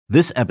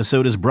This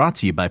episode is brought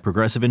to you by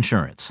Progressive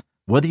Insurance.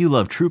 Whether you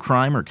love true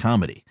crime or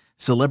comedy,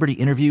 celebrity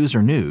interviews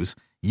or news,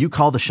 you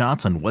call the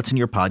shots on what's in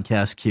your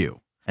podcast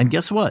queue. And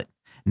guess what?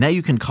 Now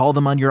you can call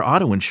them on your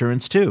auto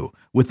insurance too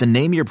with the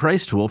Name Your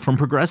Price tool from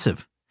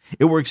Progressive.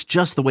 It works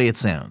just the way it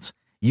sounds.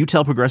 You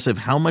tell Progressive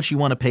how much you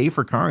want to pay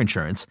for car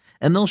insurance,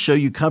 and they'll show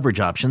you coverage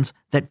options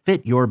that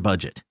fit your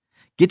budget.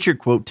 Get your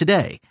quote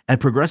today at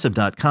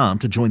Progressive.com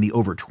to join the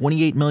over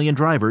 28 million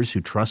drivers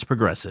who trust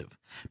Progressive.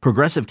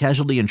 Progressive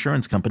Casualty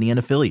Insurance Company and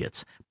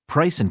Affiliates.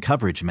 Price and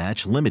coverage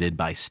match limited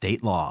by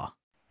state law.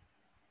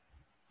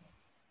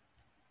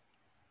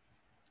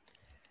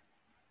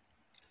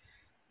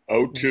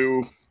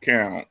 O2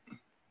 count.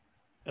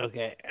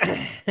 Okay.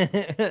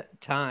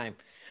 Time.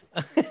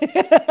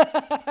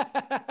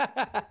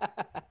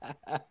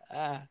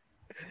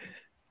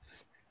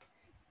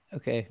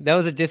 Okay, that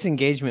was a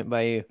disengagement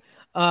by you.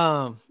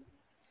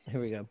 Here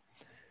we go.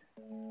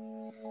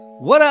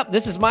 What up?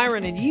 This is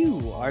Myron, and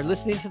you are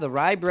listening to the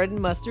Rye Bread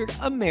and Mustard,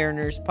 a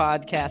Mariners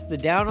podcast, the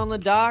down on the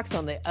docks,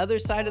 on the other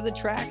side of the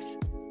tracks,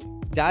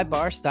 dive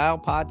bar style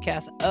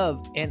podcast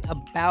of and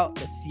about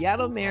the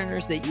Seattle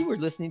Mariners that you were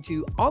listening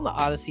to on the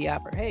Odyssey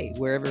app, or hey,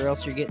 wherever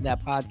else you're getting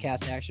that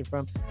podcast action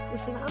from.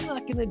 Listen, I'm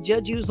not going to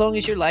judge you as long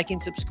as you're liking,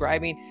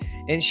 subscribing,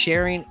 and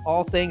sharing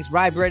all things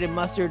Rye Bread and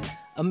Mustard,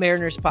 a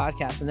Mariners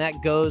podcast, and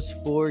that goes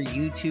for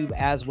YouTube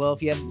as well.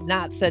 If you have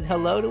not said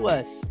hello to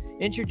us,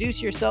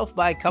 introduce yourself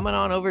by coming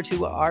on over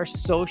to our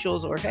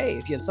socials, or hey,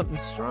 if you have something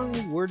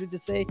strongly worded to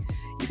say,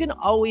 you can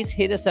always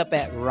hit us up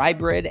at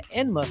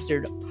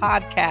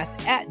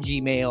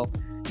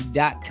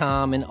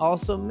ryebreadandmustardpodcast@gmail.com. And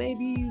also,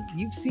 maybe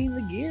you've seen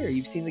the gear.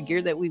 You've seen the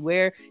gear that we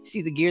wear. You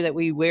see the gear that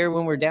we wear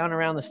when we're down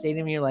around the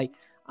stadium, and you're like,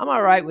 I'm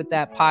all right with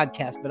that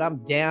podcast, but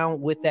I'm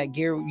down with that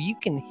gear. You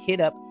can hit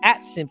up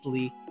at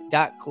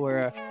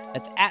simply.cora.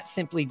 That's at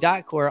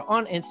simply.cora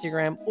on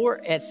Instagram or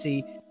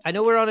Etsy. I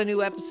know we're on a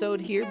new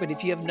episode here, but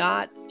if you have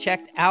not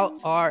checked out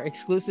our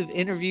exclusive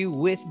interview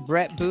with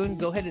Brett Boone,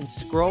 go ahead and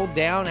scroll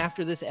down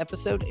after this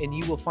episode and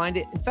you will find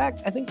it. In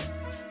fact, I think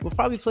we'll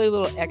probably play a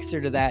little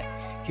excerpt of that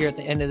here at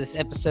the end of this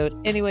episode.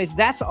 Anyways,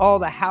 that's all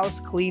the house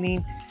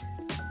cleaning,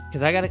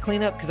 because I got to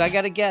clean up, because I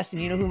got a guest,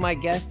 and you know who my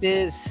guest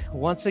is.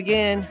 Once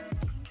again,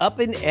 up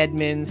in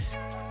Edmonds,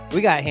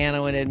 we got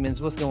Hanno in Edmonds.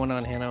 What's going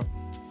on, Hanno?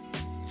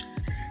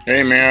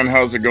 Hey, man,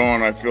 how's it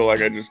going? I feel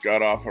like I just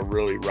got off a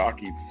really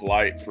rocky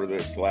flight for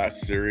this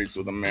last series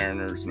with the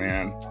Mariners,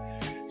 man.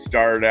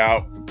 Started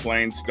out, the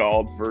plane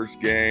stalled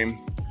first game.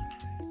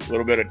 A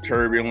little bit of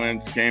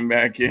turbulence, came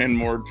back in,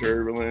 more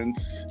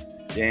turbulence.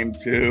 Game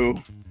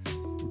two,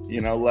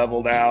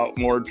 leveled out,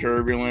 more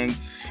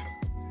turbulence.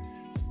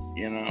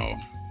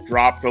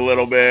 Dropped a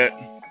little bit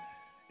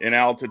in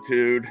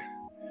altitude,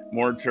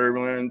 more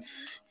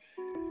turbulence.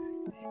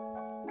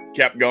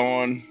 Kept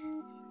going,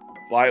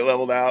 flight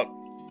leveled out.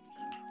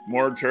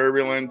 More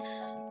turbulence,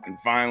 and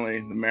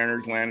finally the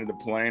Mariners landed the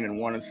plane and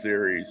won a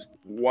series.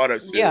 What a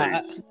series. Yeah,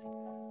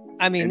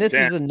 I mean, this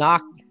is a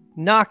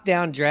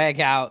knockdown,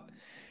 drag-out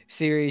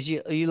series.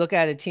 You look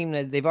at a team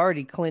that they've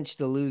already clinched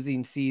the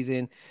losing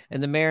season,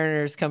 and the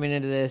Mariners coming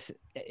into this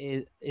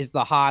is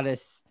the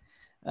hottest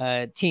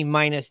team,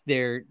 minus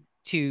their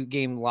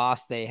 2-game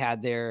loss they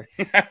had there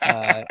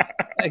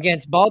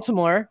against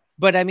Baltimore.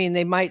 But, I mean,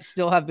 they might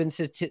still have been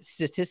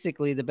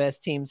statistically the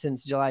best team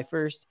since July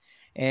 1st.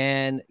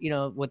 And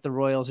what the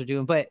Royals are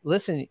doing. But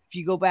listen, if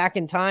you go back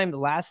in time, the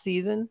last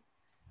season,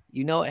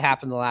 what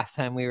happened the last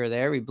time we were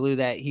there. We blew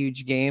that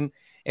huge game.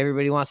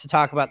 Everybody wants to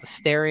talk about the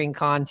staring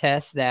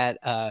contest that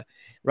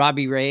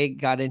Robbie Ray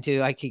got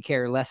into. I could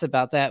care less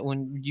about that.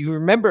 When you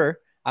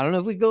remember, I don't know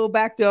if we go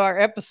back to our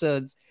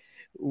episodes,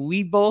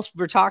 we both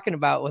were talking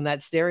about when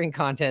that staring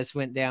contest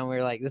went down. We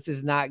were like, this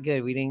is not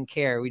good. We didn't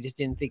care. We just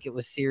didn't think it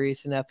was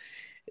serious enough.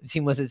 The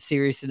team wasn't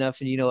serious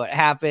enough, and you know what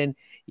happened.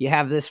 You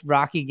have this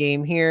rocky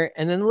game here,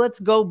 and then let's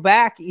go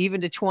back even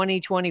to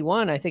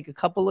 2021. I think a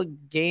couple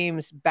of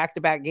games,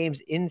 back-to-back games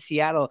in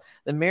Seattle,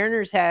 the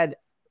Mariners had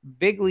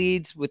big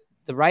leads with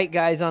the right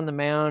guys on the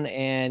mound,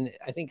 and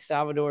I think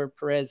Salvador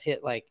Perez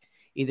hit like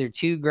either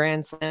 2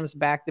 grand slams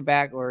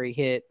back-to-back, or he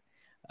hit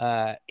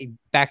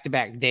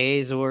back-to-back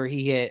days, or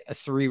he hit a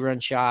 3-run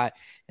shot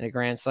and a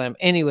grand slam.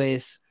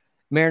 Anyways,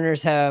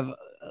 Mariners have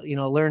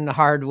learned the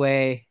hard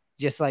way,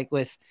 just like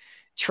with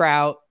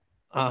Trout,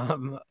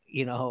 or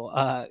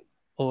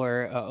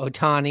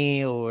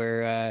Ohtani,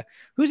 or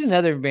who's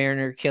another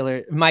Mariner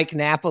killer? Mike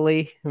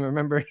Napoli.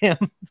 Remember him?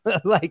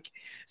 Like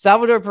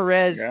Salvador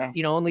Perez,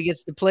 only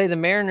gets to play the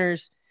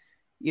Mariners,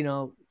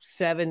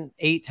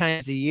 7-8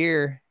 times a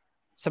year,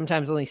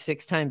 sometimes only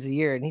 6 times a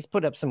year. And he's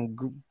put up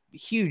some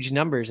huge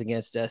numbers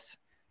against us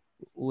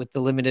with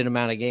the limited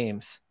amount of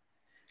games.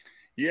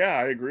 Yeah,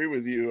 I agree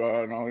with you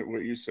on all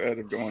what you said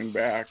of going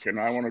back. And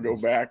I want to go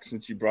back,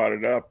 since you brought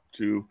it up,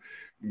 to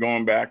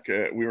going back.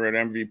 We were at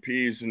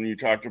MVPs, and you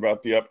talked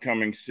about the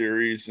upcoming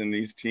series and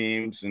these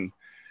teams and,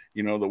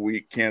 the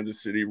weak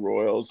Kansas City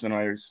Royals. And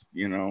I,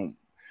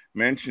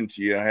 mentioned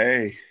to you,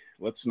 hey,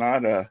 let's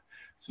not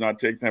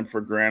take them for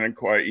granted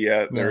quite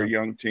yet. They're a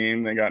young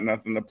team. They got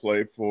nothing to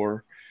play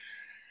for.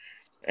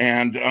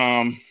 And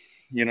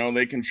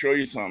they can show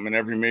you something, and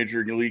every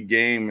major league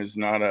game is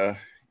not a,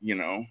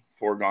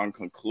 foregone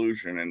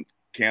conclusion. And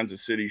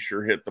Kansas City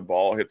sure hit the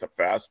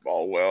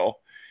fastball well.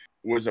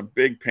 Was a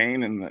big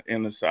pain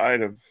in the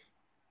side of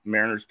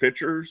Mariners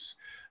pitchers.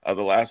 The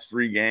last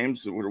 3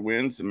 games that were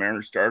wins, the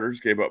Mariners starters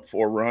gave up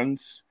 4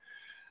 runs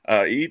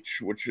each,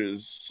 which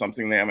is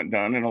something they haven't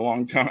done in a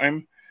long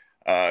time.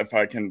 If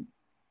I can,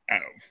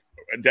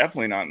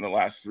 definitely not in the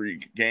last 3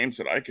 games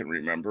that I can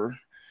remember,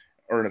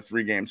 or in a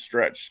 3-game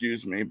stretch,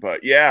 excuse me.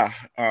 But yeah,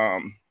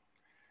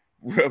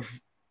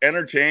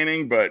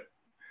 entertaining, but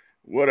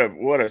what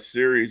a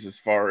series as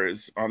far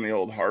as on the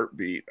old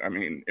heartbeat. I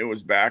mean, it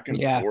was back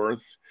and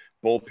forth.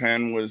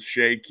 Bullpen was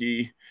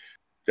shaky.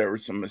 There were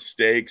some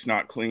mistakes,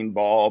 not clean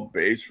ball,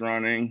 base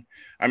running.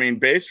 I mean,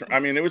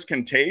 it was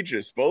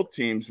contagious. Both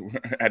teams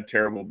had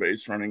terrible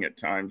base running at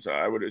times.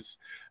 I would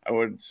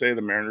say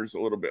the Mariners a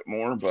little bit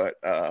more, but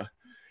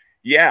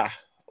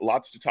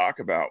lots to talk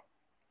about.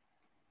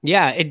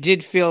 Yeah, it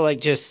did feel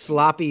like just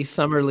sloppy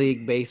summer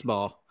league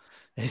baseball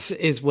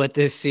is what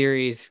this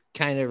series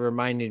kind of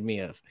reminded me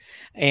of.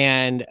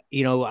 And,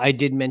 I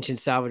did mention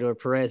Salvador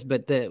Perez,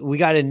 but we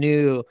got a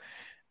new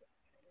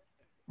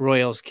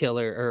Royals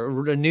killer,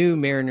 or a new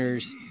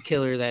Mariners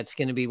killer that's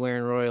going to be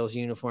wearing Royals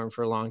uniform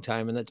for a long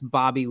time. And that's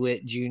Bobby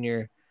Witt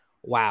Jr.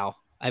 Wow.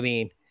 I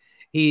mean,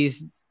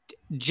 he's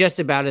just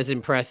about as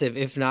impressive,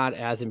 if not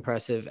as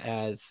impressive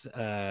as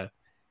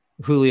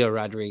Julio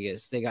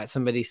Rodriguez. They got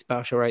somebody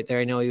special right there.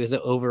 I know he was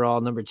an overall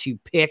number 2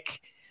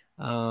 pick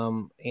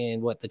in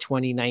the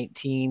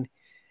 2019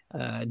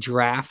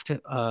 draft,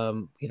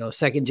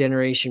 second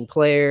generation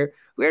player.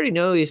 We already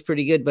know he's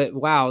pretty good, but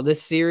wow,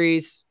 this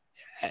series,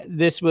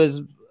 this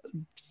was,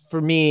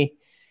 for me,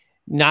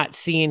 not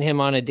seeing him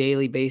on a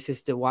daily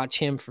basis, to watch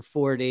him for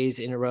 4 days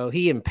in a row.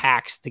 He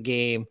impacts the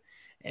game,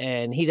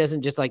 and he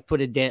doesn't just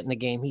put a dent in the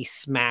game. He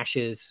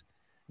smashes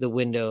the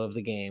window of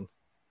the game.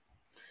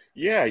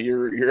 Yeah,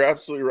 you're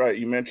absolutely right.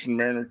 You mentioned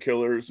Mariner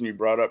killers, and you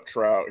brought up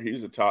Trout.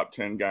 He's a top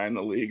 10 guy in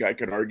the league. I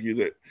could argue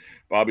that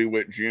Bobby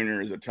Witt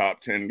Jr. is a top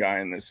 10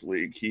 guy in this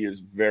league. He is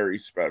very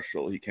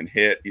special. He can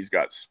hit. He's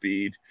got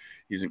speed.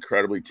 He's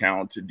incredibly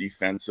talented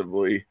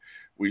defensively.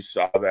 We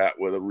saw that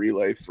with a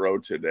relay throw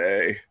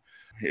today.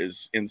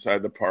 His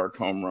inside the park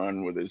home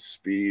run with his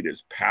speed,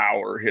 his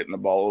power, hitting the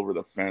ball over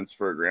the fence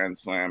for a grand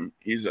slam.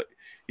 He's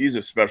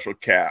a special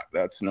cat.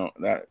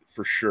 That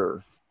for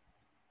sure.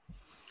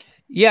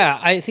 Yeah,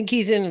 I think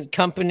he's in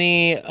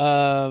company.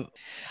 I'd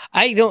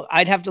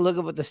have to look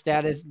up what the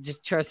stat is.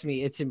 Just trust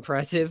me, it's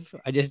impressive.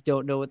 I just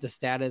don't know what the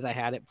stat is. I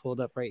had it pulled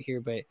up right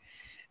here, but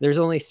there's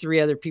only 3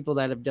 other people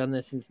that have done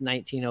this since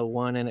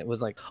 1901. And it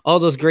was all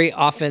those great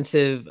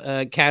offensive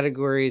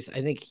categories.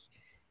 I think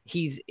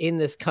he's in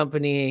this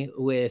company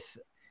with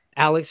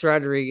Alex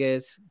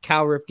Rodriguez,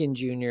 Cal Ripken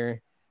Jr.,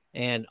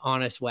 and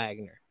Honest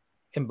Wagner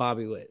and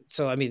Bobby Witt.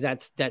 So, I mean,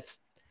 that's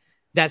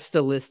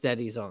the list that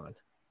he's on.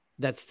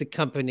 That's the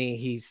company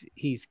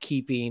he's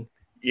keeping.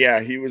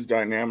 Yeah, he was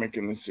dynamic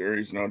in the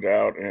series, no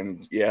doubt.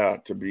 And yeah,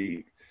 to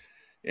be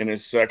in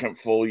his second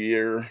full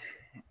year,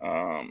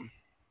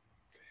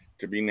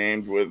 to be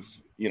named with,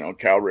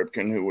 Cal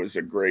Ripken, who was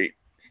a great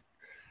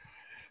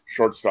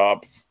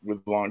shortstop with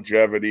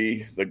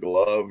longevity, the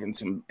glove and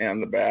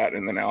the bat,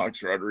 and then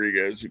Alex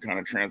Rodriguez, who kind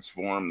of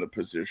transformed the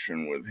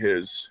position with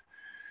his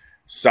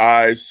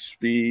size,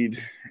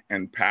 speed,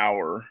 and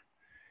power.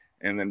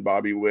 And then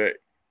Bobby Witt,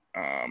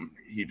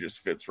 he just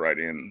fits right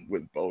in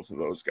with both of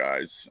those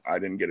guys. I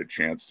didn't get a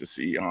chance to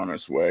see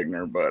Honest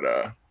Wagner, but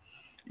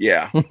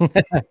yeah.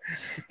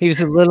 He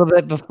was a little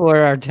bit before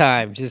our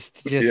time,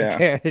 just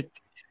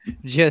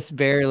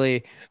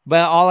barely.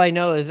 But all I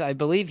know is I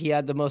believe he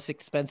had the most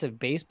expensive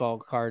baseball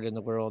card in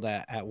the world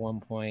at one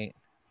point.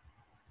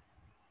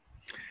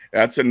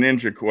 That's a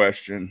ninja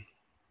question.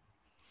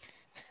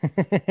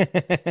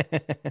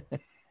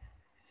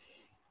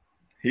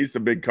 He's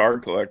the big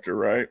card collector,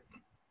 right?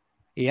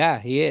 Yeah,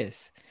 he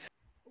is.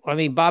 I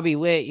mean, Bobby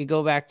Witt, you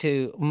go back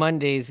to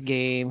Monday's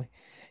game,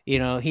 he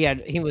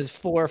was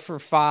 4 for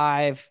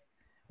 5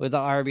 with the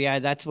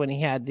RBI. That's when he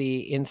had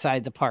the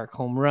inside the park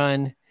home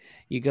run.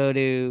 You go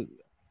to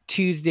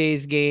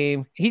Tuesday's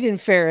game, he didn't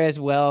fare as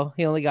well.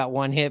 He only got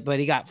 1 hit, but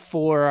he got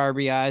 4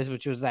 RBIs,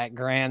 which was that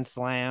grand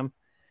slam,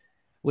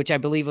 which I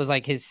believe was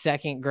his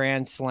second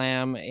grand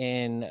slam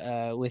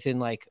in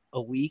within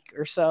a week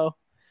or so.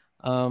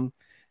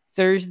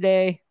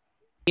 Thursday,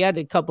 he had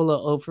a couple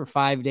of 0 for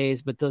 5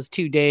 days, but those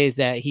 2 days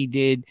that he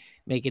did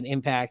make an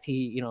impact,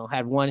 he,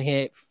 had 1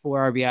 hit,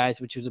 4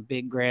 RBIs, which was a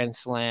big grand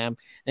slam.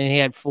 And he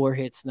had 4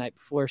 hits the night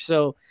before.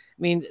 So,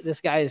 I mean, this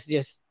guy is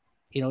just,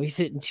 he's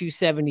hitting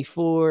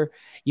 274.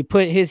 You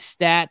put his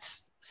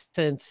stats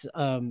since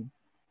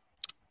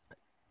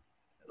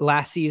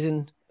last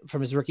season,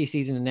 from his rookie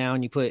season to now,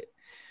 and you put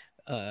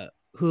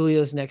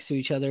Julio's next to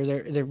each other.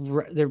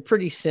 They're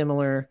pretty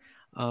similar.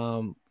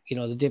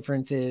 The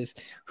difference is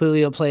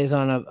Julio plays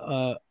on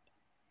a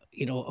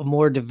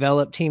more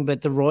developed team,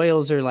 but the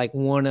Royals are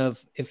one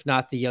of, if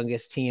not the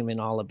youngest team in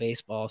all of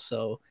baseball.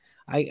 So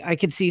I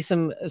could see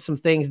some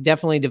things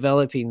definitely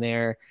developing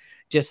there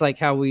just like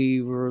how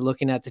we were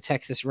looking at the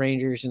Texas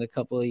Rangers in a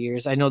couple of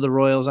years. I know the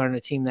Royals aren't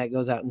a team that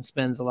goes out and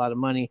spends a lot of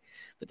money,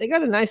 but they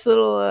got a nice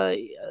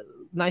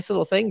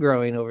little thing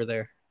growing over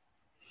there.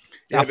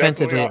 Yeah,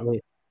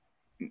 offensively.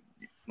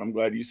 I'm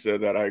glad you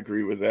said that. I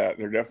agree with that.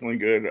 They're definitely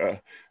good.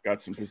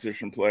 Got some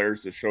position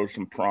players that show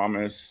some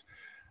promise.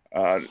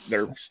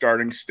 Their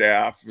starting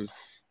staff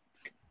is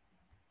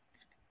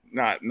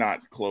not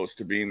close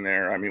to being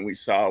there. I mean, we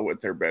saw what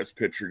their best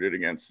pitcher did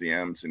against the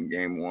M's in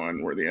game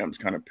 1, where the M's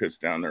kind of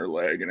pissed down their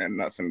leg and had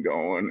nothing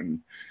going, and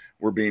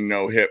were being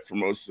no hit for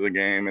most of the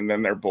game. And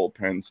then their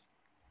bullpen's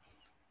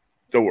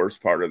the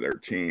worst part of their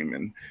team,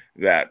 and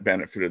that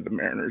benefited the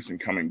Mariners in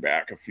coming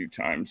back a few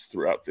times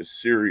throughout this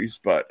series.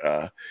 But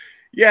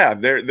yeah,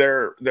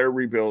 they're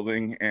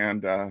rebuilding,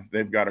 and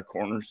they've got a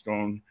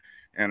cornerstone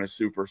and a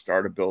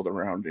superstar to build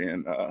around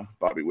in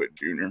Bobby Witt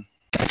Jr.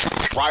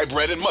 Rye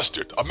Bread and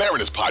Mustard, a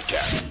Mariners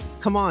podcast.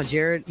 Come on,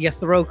 Jared. You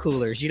throw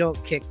coolers. You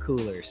don't kick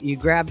coolers. You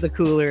grab the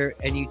cooler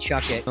and you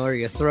chuck it, or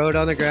you throw it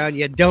on the ground.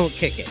 You don't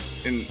kick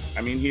it. And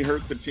I mean, he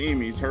hurt the team.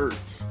 He's hurt.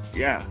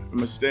 Yeah, a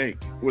mistake.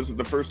 Was it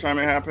the first time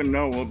it happened?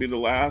 No. Will it be the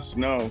last?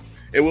 No.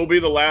 It will be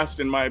the last,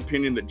 in my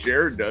opinion, that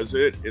Jared does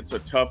it. It's a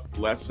tough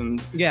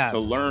lesson to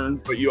learn,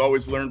 but you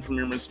always learn from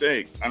your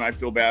mistake, and I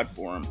feel bad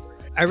for him.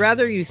 I'd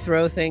rather you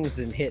throw things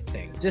than hit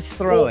things. Just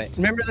throw it.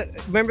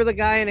 Remember the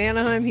guy in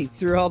Anaheim? He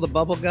threw all the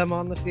bubble gum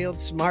on the field.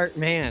 Smart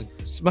man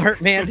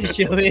to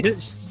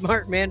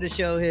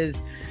show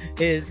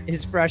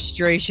his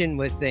frustration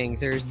with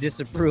things or his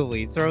disapproval.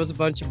 He throws a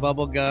bunch of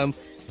bubble gum.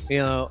 You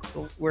know,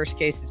 worst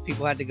case is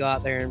people had to go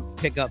out there and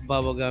pick up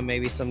bubble gum.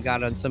 Maybe some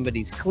got on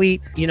somebody's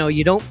cleat. You know,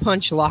 you don't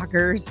punch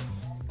lockers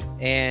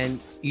and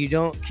you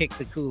don't kick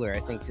the cooler. I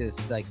think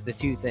is like the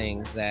two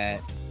things that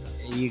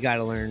you got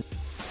to learn.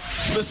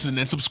 Listen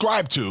and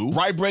subscribe to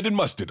Rye Bread and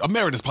Mustard, a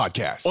Mariners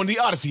podcast, on the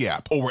Odyssey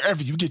app or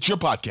wherever you get your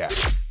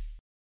podcasts.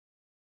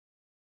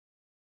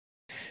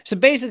 So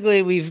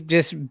basically, we've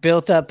just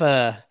built up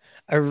a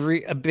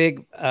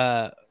big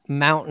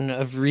mountain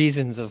of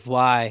reasons of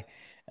why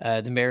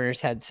the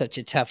Mariners had such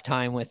a tough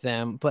time with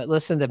them. But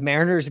listen, the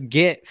Mariners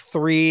get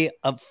 3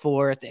 of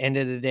 4 at the end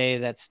of the day.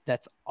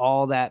 That's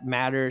all that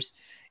matters.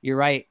 You're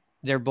right.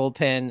 Their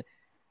bullpen,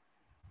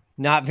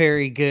 not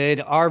very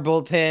good. Our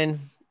bullpen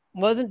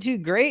wasn't too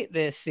great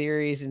this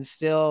series and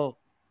still,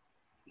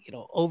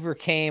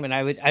 overcame. And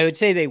I would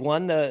say they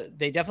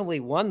definitely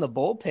won the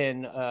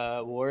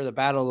bullpen war, the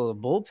battle of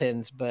the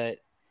bullpens. But,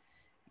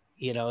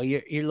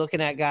 you're looking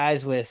at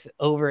guys with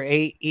over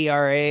 8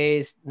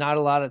 ERAs, not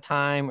a lot of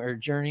time, or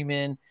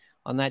journeymen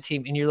on that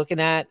team. And you're looking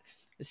at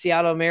the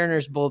Seattle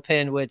Mariners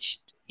bullpen,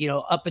 which,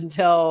 up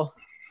until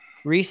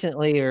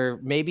recently, or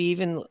maybe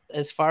even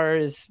as far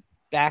as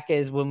back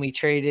as when we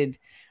traded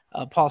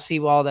Paul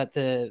Sewald at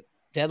the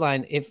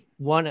deadline, if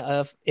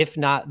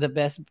not the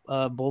best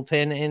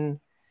bullpen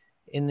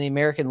in the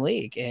American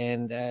League.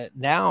 And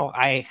now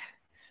I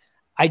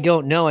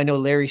don't know. I know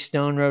Larry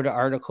Stone wrote an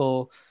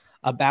article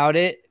about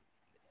it,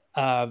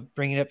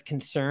 bringing up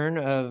concern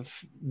of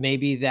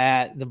maybe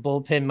that the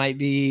bullpen might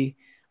be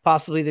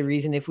possibly the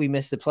reason if we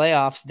miss the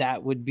playoffs.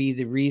 That would be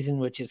the reason,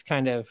 which is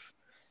kind of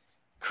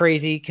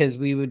crazy because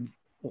we would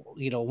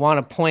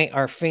want to point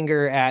our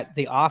finger at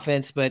the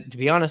offense. But to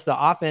be honest, the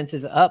offense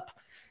is up,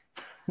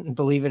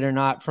 believe it or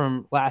not,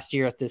 from last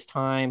year at this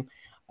time.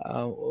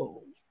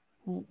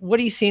 What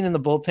are you seeing in the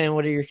bullpen?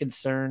 What are your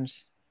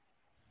concerns?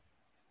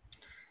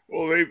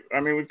 Well,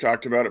 we've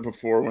talked about it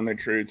before when they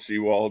traded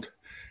Sewald,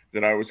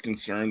 that I was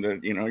concerned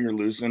that, you're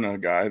losing a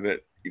guy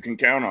that you can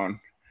count on.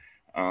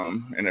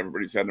 And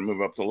everybody's had to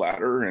move up the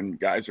ladder, and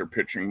guys are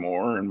pitching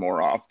more and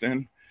more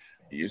often.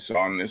 You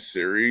saw in this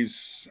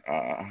series,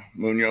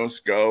 Munoz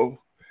go,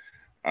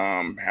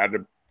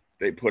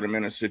 they put him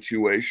in a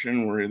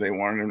situation where they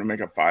wanted him to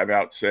make a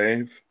 5-out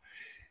save.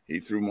 He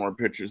threw more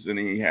pitches than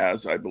he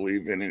has, I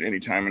believe, in any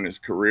time in his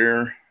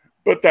career.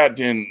 But that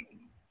didn't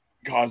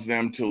cause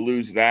them to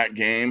lose that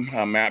game.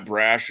 Matt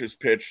Brash has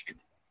pitched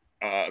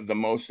the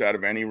most out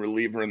of any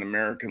reliever in the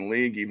American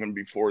League, even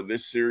before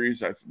this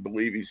series. I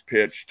believe he's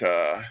pitched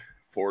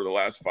for the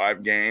last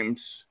 5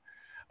 games.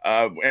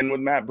 And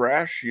with Matt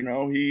Brash, you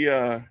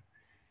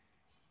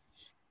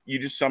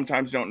just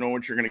sometimes don't know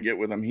what you're going to get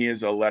with him. He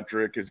is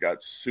electric. He's got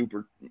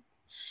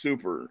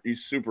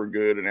he's super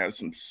good and has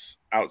some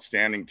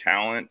outstanding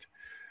talent.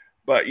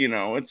 But,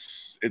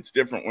 it's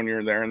different when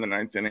you're there in the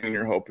 9th inning and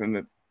you're hoping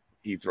that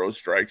he throws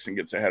strikes and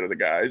gets ahead of the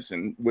guys.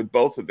 And with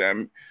both of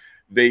them,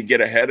 they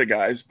get ahead of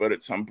guys, but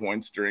at some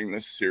points during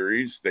this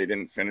series, they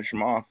didn't finish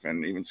them off.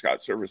 And even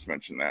Scott Service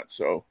mentioned that.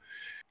 So,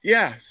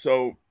 yeah,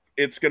 so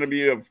it's going to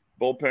be a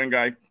bullpen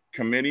guy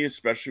committee,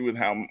 especially with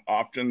how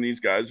often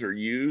these guys are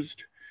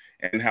used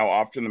and how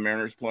often the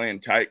Mariners play in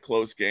tight,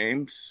 close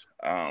games.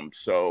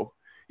 So,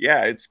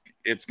 yeah,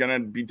 it's going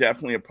to be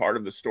definitely a part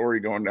of the story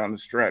going down the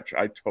stretch.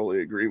 I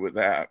totally agree with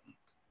that.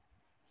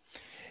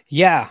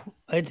 Yeah,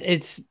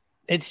 it's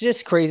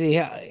just crazy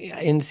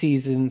in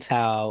seasons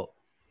how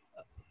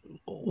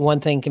one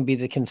thing can be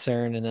the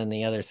concern and then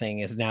the other thing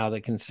is now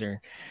the concern.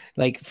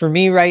 Like for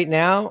me right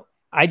now,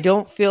 I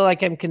don't feel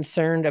like I'm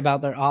concerned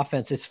about their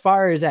offense as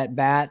far as at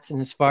bats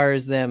and as far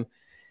as them,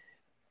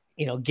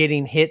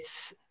 getting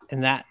hits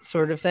and that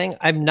sort of thing.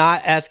 I'm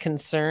not as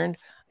concerned.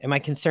 Am I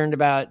concerned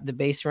about the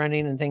base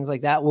running and things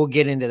like that? We'll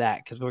get into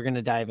that because we're going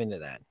to dive into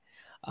that.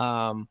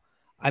 I'm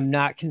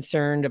not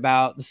concerned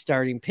about the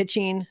starting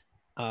pitching.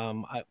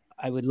 I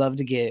would love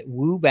to get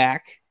Woo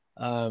back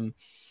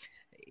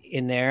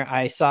in there.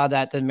 I saw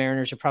that the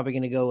Mariners are probably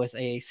going to go with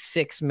a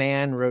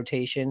 6-man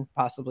rotation,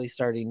 possibly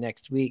starting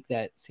next week.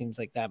 That seems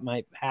like that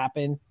might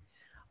happen.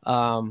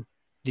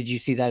 Did you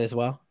see that as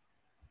well?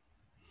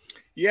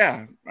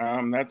 Yeah,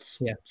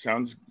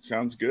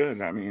 sounds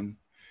good. I mean,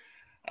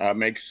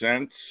 makes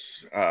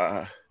sense.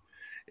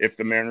 If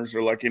the Mariners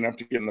are lucky enough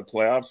to get in the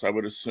playoffs, I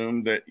would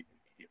assume that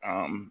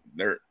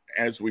they're,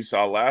 as we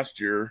saw last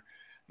year,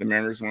 the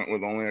Mariners went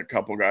with only a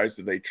couple guys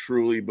that they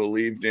truly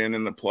believed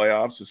in the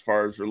playoffs as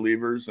far as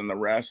relievers, and the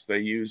rest they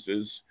used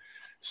as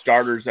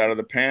starters out of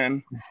the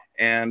pen.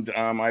 And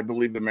I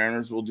believe the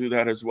Mariners will do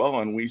that as well.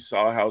 And we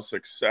saw how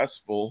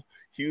successful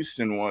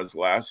Houston was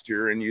last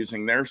year in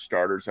using their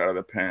starters out of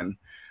the pen.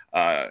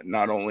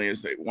 Not only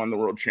as they won the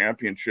world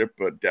championship,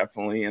 but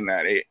definitely in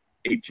that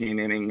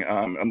 18-inning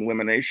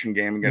elimination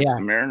game against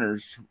the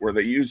Mariners where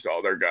they used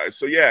all their guys.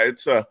 So yeah,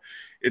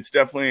 it's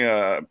definitely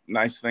a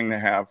nice thing to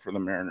have for the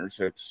Mariners.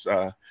 It's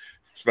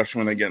especially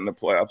when they get in the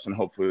playoffs, and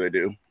hopefully they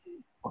do.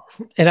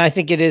 And I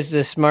think it is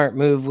the smart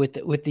move with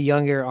the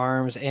younger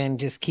arms and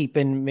just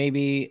keeping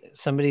maybe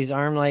somebody's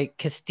arm like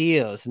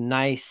Castillo's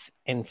nice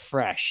and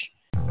fresh.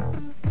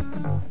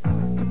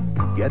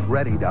 Get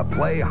ready to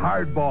play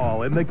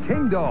hardball in the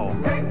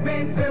Kingdom. Take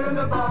me to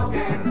the ball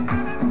game.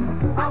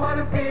 I want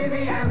to see the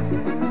Ants.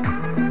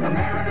 The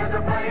Mariners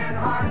are playing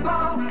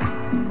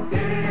hardball.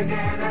 Did it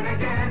again and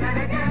again and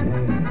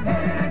again.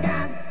 Did it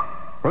again.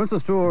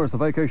 Princess Tours, the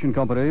vacation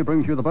company,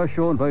 brings you the best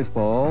show in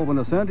baseball when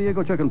the San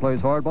Diego Chicken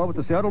plays hardball with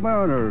the Seattle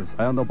Mariners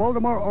and the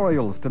Baltimore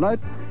Orioles tonight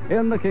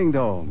in the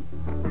Kingdom.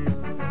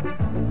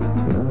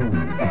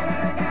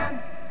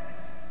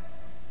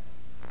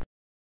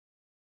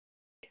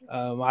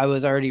 I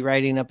was already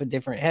writing up a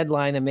different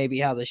headline and maybe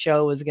how the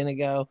show was going to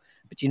go,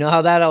 but you know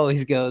how that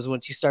always goes.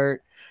 Once you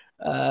start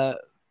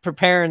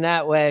preparing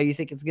that way, you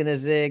think it's going to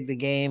zig. The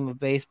game of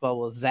baseball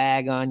will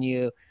zag on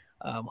you.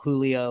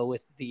 Julio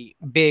with the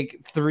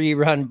big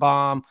 3-run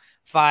bomb,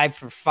 5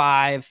 for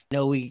 5.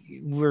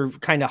 We're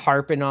kind of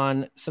harping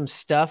on some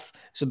stuff.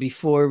 So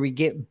before we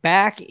get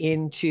back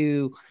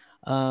into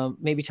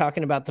maybe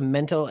talking about the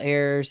mental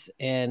errors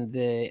and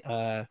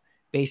the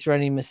base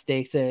running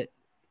mistakes that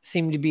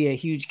seem to be a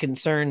huge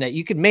concern, that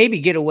you could maybe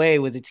get away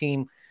with a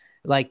team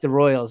like the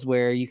Royals,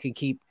 where you can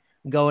keep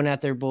going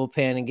at their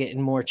bullpen and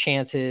getting more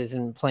chances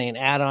and playing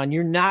add-on.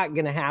 You're not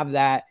going to have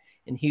that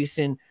in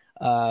Houston.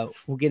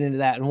 We'll get into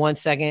that in 1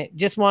 second.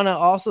 Just want to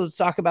also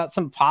talk about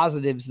some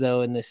positives,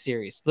 though, in this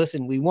series.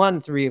 Listen, we won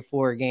 3 or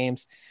 4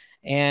 games,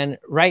 and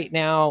right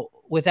now,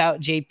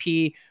 without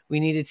JP, we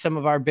needed some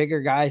of our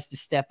bigger guys to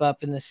step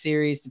up in the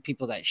series, the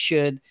people that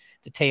should,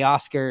 the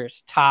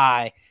Teoscars,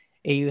 Ty,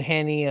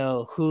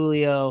 Eugenio,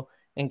 Julio,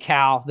 and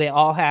Cal. They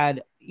all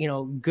had,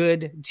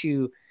 good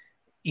to,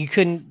 you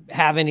couldn't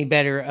have any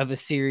better of a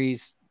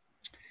series.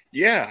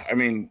 Yeah, I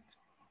mean,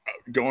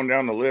 going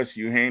down the list,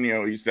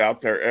 Eugenio, he's out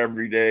there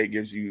every day,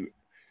 gives you,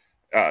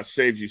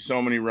 saves you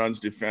so many runs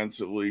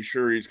defensively.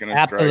 Sure, he's going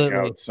to strike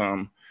out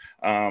some.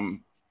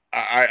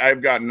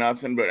 I've got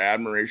nothing but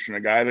admiration. A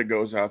guy that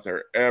goes out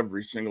there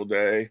every single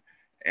day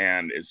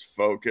and is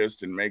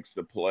focused and makes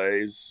the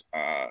plays.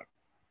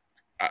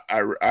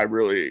 I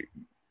really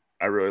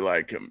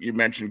like him. You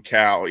mentioned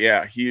Cal.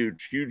 Yeah,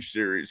 huge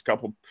series.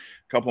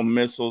 Couple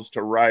missiles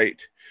to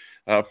right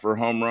for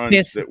home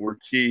runs that were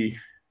key.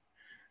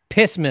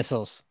 Piss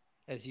missiles,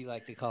 as you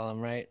like to call them,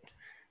 right?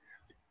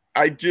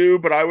 I do,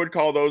 but I would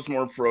call those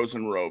more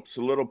frozen ropes.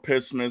 A little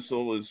piss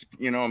missile is,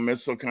 a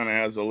missile kind of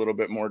has a little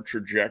bit more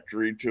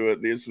trajectory to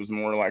it. This was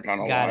more like on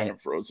a line of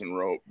frozen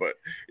rope,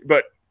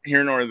 but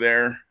here nor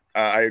there.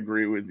 I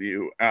agree with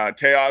you.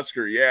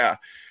 Teoscar, yeah,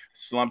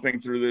 slumping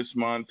through this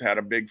month, had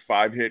a big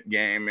 5-hit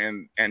game,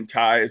 and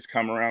Ty has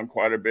come around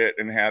quite a bit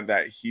and had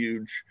that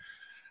huge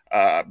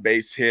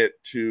base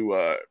hit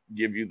to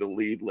give you the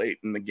lead late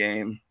in the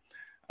game.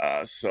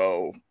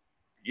 So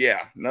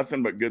yeah,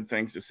 nothing but good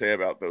things to say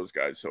about those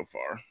guys so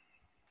far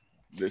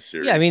this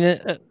series. Yeah, I mean,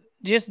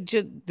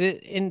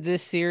 in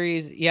this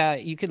series, yeah,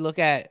 you could look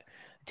at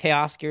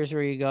Teoscars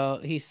where you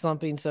go, he's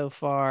slumping so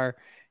far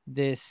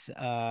this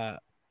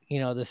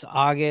this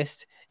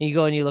August, and you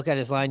go and you look at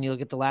his line, you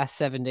look at the last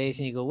 7 days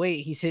and you go,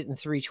 wait, he's hitting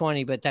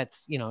 320, but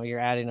that's, you're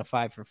adding a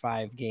 5 for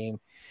 5 game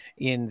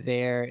in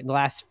there. In the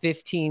last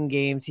 15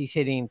 games, he's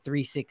hitting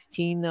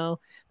 316 though,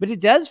 but it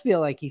does feel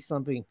like he's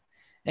slumping.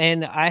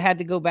 And I had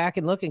to go back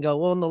and look and go,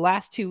 well, in the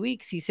last 2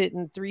 weeks, he's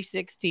hitting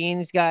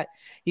 316.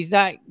 He's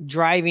not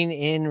driving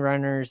in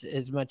runners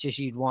as much as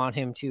you'd want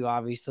him to,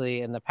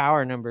 obviously. And the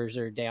power numbers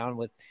are down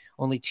with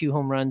only 2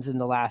 home runs in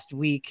the last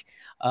week.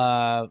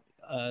 You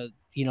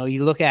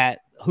look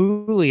at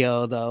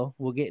Julio, though,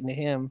 we'll get into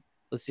him.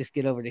 let's just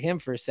get over to him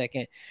for a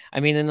second. I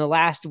mean, in the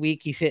last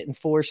week, he's hitting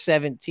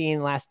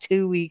 417. Last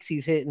 2 weeks,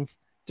 he's hitting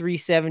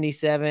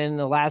 377.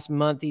 The last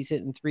month, he's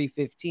hitting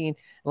 315.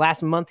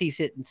 Last month, he's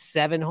hitting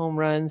 7 home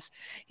runs.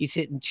 He's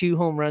hitting 2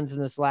 home runs in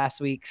this last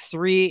week,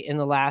 3 in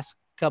the last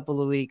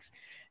couple of weeks.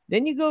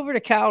 Then you go over to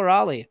Cal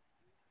Raleigh.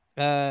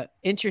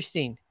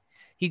 Interesting.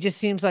 He just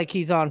seems like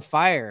he's on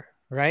fire,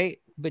 right?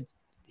 But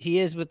he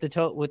is with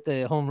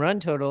the home run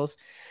totals.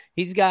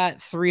 He's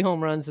got 3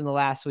 home runs in the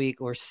last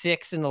week, or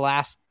 6 in the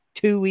last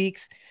 2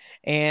 weeks.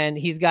 And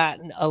he's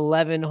gotten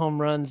 11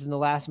 home runs in the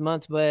last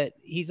month, but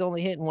he's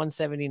only hitting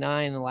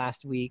 179 in the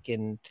last week,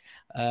 and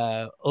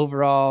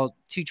overall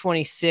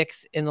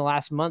 226 in the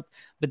last month.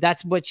 But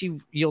that's what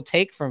you'll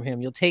take from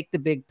him. You'll take the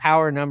big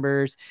power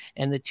numbers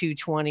and the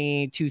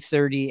 220,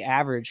 230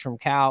 average from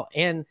Cal,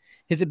 and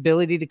his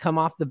ability to come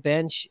off the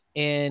bench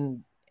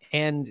and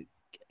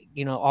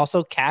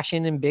also cash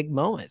in big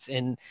moments.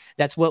 And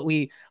that's what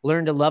we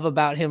learned to love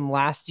about him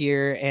last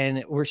year.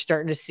 And we're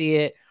starting to see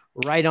it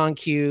right on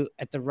cue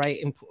at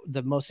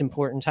the most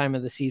important time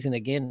of the season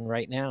again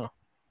right now.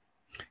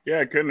 Yeah,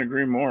 I couldn't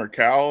agree more.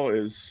 Cal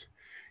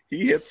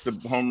he hits the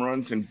home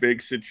runs in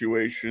big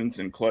situations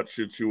and clutch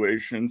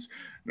situations,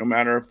 no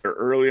matter if they're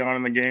early on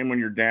in the game when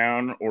you're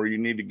down, or you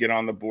need to get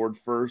on the board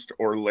first,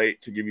 or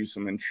late to give you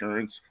some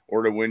insurance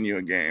or to win you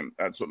a game.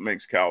 That's what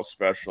makes Cal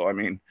special. I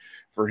mean,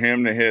 for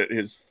him to hit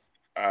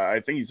I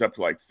think he's up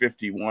to like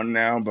 51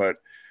 now, but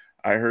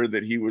I heard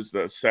that he was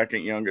the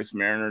second youngest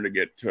Mariner to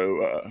get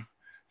to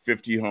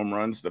 50 home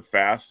runs, the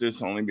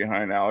fastest, only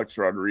behind Alex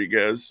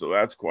Rodriguez. So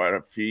that's quite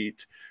a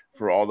feat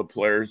for all the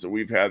players that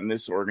we've had in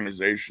this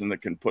organization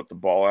that can put the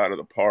ball out of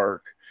the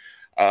park.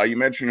 You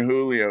mentioned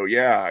Julio.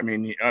 Yeah, I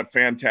mean,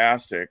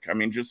 fantastic. I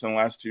mean, just in the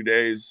last 2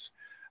 days,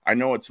 I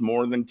know it's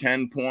more than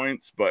 10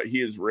 points, but he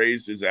has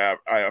raised his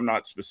I'm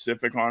not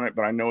specific on it,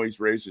 but I know he's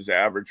raised his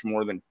average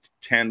more than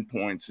 10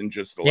 points in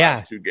just the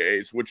last 2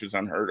 days, which is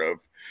unheard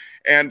of.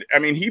 And I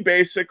mean, he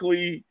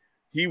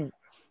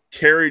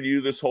carried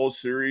you this whole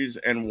series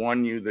and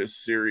won you this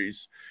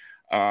series.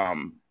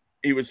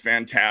 He was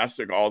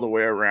fantastic all the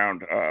way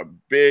around.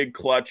 Big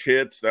clutch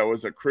hits. That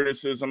was a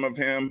criticism of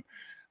him.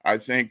 I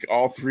think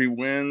all 3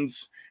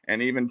 wins,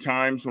 and even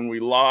times when we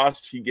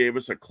lost, he gave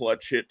us a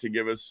clutch hit to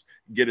get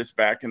us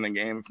back in the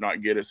game, if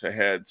not get us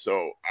ahead.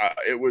 So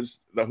it was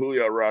the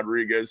Julio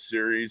Rodriguez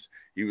series.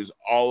 He was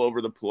all over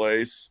the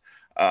place.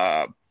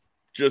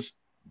 Just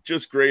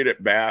great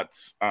at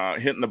bats,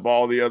 hitting the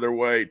ball the other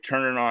way,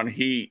 turning on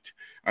heat.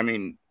 I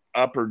mean,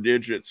 upper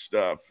digit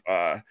stuff.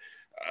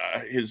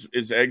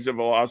 His exit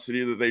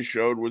velocity that they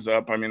showed was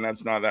up. I mean,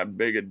 that's not that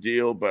big a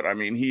deal, but I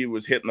mean, he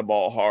was hitting the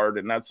ball hard,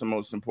 and that's the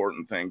most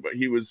important thing. But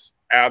he was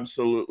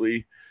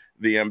absolutely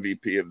the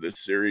MVP of this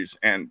series,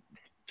 and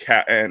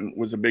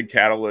was a big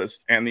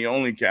catalyst, and the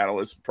only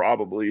catalyst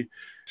probably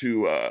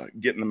to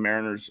getting the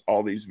Mariners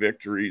all these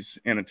victories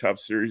in a tough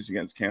series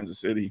against Kansas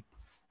City.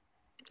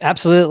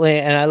 Absolutely.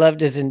 And I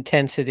loved his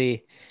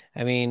intensity.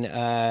 I mean,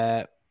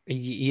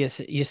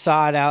 you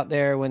saw it out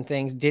there when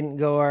things didn't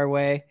go our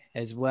way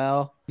as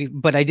well.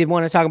 But I did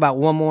want to talk about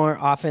one more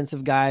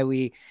offensive guy.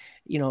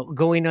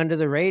 Going under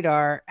the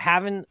radar,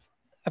 having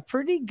a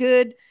pretty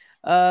good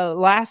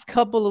last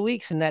couple of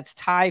weeks, and that's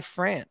Ty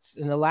France.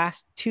 In the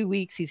last 2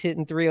 weeks, he's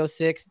hitting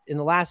 306. In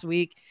the last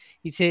week,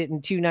 he's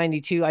hitting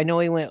 292. I know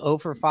he went 0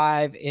 for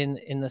 5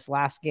 in this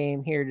last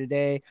game here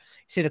today.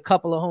 He's hit a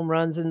couple of home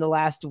runs in the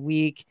last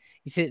week.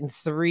 He's hitting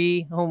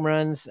 3 home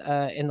runs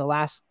in the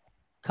last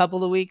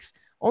couple of weeks.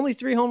 Only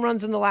 3 home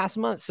runs in the last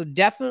month. So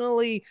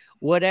definitely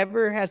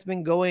whatever has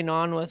been going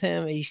on with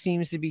him, he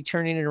seems to be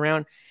turning it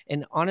around.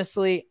 And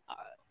honestly,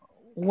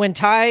 when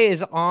Ty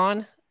is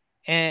on,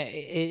 and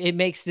it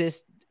makes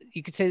this,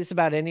 you could say this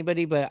about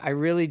anybody, but I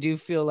really do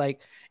feel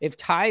like if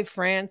Ty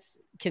France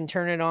can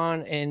turn it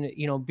on and,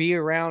 be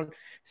around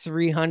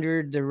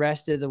 300 the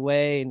rest of the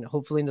way and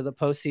hopefully into the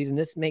postseason,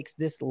 this makes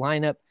this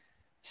lineup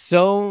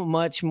so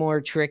much more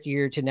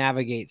trickier to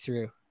navigate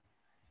through.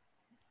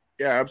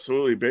 Yeah,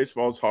 absolutely.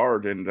 Baseball's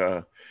hard,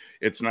 and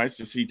it's nice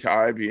to see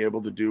Ty be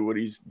able to do what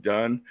he's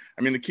done.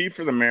 I mean, the key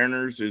for the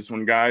Mariners is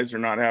when guys are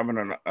not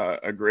having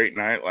a great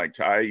night, like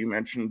Ty, you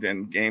mentioned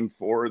in Game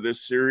 4 of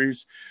this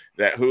series,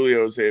 that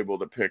Julio's able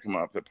to pick him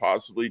up, that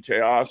possibly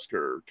Teoscar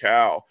or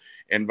Cal,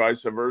 and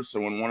vice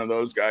versa. When one of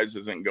those guys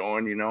isn't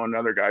going,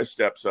 another guy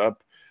steps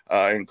up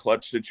in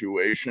clutch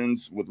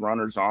situations with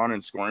runners on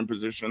and scoring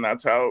position.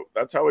 That's how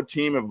a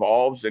team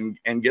evolves and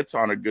gets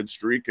on a good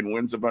streak and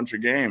wins a bunch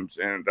of games.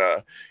 And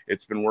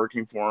it's been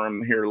working for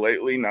him here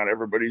lately. Not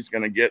everybody's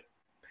going to get,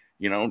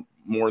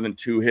 more than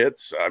 2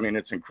 hits. I mean,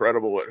 it's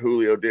incredible what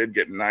Julio did,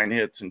 getting 9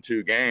 hits in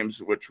 2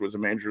 games, which was a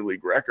major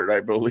league record,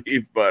 I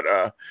believe.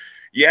 But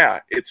yeah,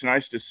 it's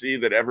nice to see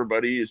that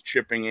everybody is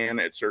chipping in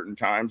at certain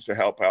times to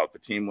help out the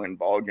team win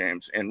ball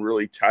games, and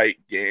really tight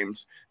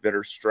games that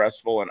are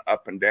stressful and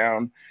up and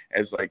down,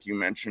 as like you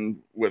mentioned,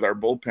 with our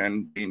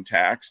bullpen being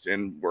taxed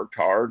and worked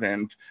hard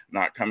and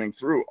not coming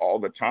through all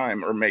the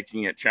time or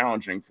making it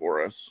challenging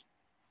for us.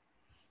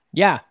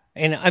 Yeah.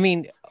 And I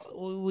mean,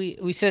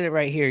 we said it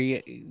right here.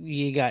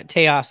 You got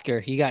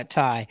Teoscar, you got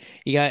Ty,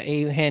 you got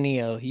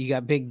Eugenio, you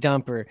got Big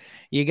Dumper,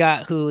 you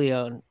got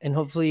Julio, and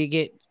hopefully you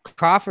get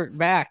Crawford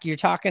back. You're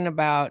talking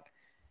about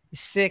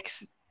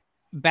 6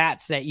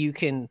 bats that you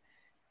can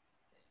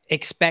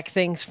expect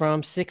things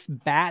from, 6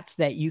 bats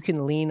that you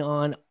can lean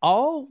on,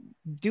 all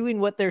doing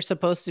what they're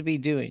supposed to be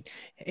doing.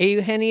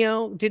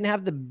 Eugenio didn't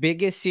have the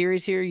biggest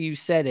series here. You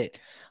said it.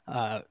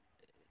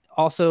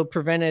 Also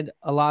prevented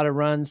a lot of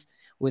runs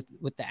with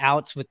the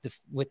outs, with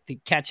the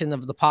catching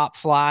of the pop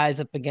flies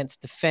up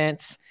against the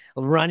fence,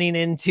 running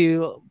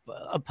into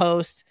a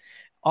post.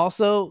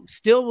 Also,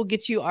 still will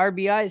get you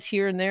RBIs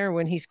here and there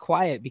when he's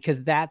quiet,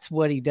 because that's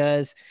what he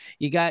does.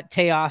 You got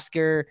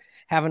Teoscar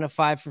having a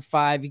 5 for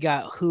 5. You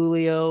got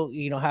Julio,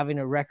 having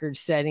a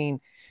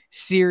record-setting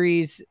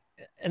series.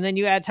 And then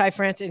you add Ty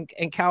France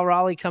and Cal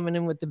Raleigh coming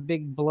in with the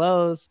big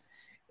blows.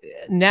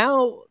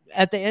 Now,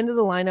 at the end of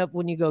the lineup,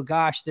 when you go,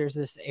 gosh, there's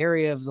this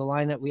area of the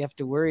lineup we have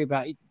to worry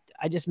about.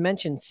 I just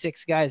mentioned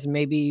 6 guys.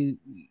 Maybe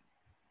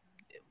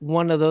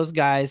one of those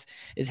guys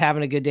is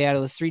having a good day out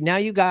of those 3. Now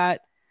you got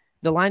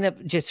the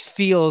lineup just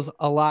feels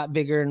a lot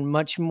bigger and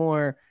much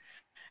more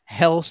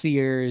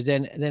healthier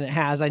than it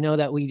has. I know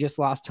that we just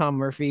lost Tom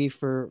Murphy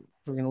we're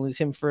going to lose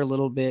him for a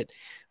little bit,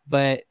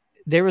 but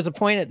there was a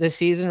point at this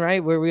season,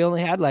 right, where we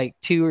only had like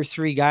 2 or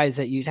 3 guys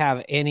that you'd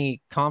have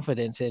any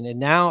confidence in. And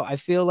now I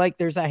feel like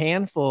there's a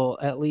handful,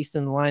 at least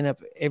in the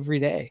lineup every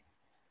day.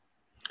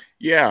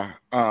 Yeah.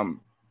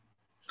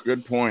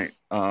 Good point.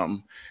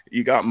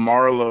 You got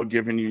Marlowe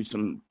giving you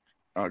some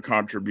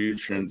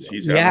contributions.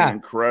 He's having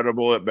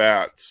incredible at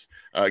bats,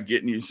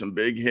 getting you some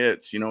big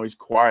hits. He's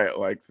quiet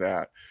like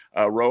that.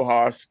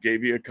 Rojas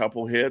gave you a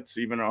couple hits,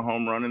 even a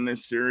home run in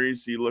this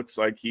series. He looks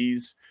like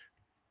he's,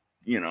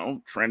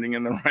 trending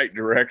in the right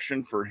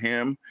direction for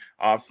him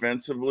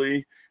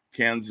offensively.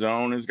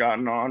 Canzone has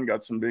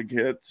got some big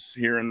hits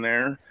here and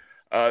there.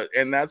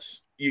 And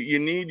that's, you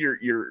need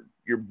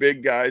your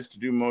big guys to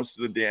do most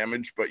of the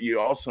damage, but you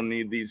also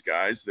need these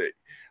guys that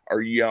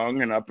are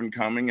young and up and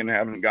coming and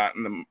haven't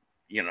gotten them,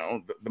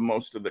 the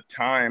most of the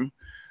time,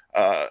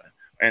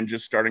 and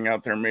just starting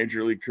out their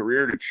major league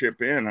career to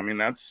chip in. I mean,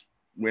 that's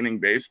winning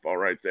baseball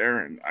right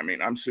there. And I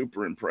mean, I'm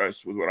super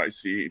impressed with what I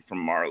see from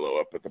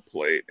Marlowe up at the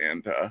plate.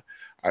 And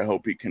I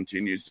hope he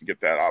continues to get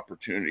that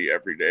opportunity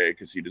every day,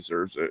 because he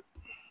deserves it.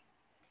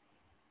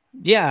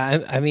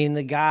 Yeah. I mean,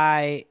 the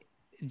guy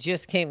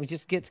just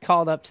gets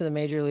called up to the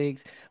major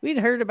leagues. We'd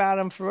heard about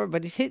him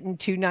but he's hitting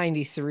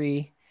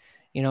 293,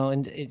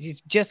 and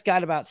he's just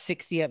got about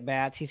 60 at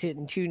bats. He's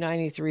hitting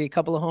 293, a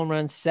couple of home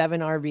runs,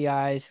 7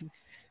 RBIs,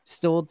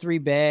 stole 3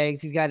 bags.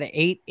 He's got an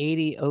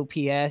 880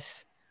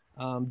 OPS.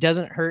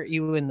 Doesn't hurt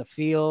you in the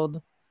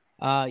field.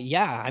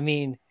 I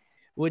mean,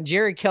 when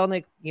Jared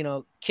Kelenic,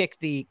 kicked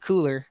the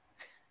cooler,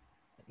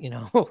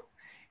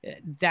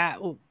 that,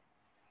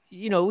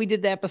 we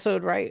did the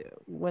episode right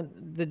when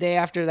the day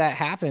after that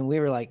happened. We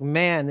were like,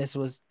 man, this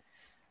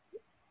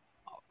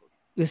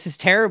is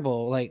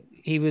terrible. Like,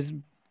 he was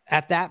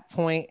at that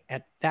point,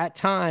 at that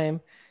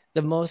time,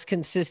 the most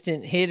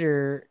consistent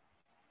hitter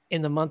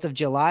in the month of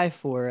July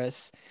for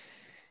us.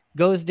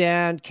 Goes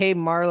down. Cade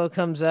Marlowe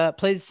comes up,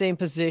 plays the same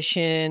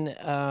position,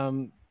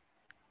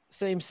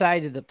 same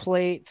side of the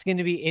plate. It's going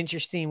to be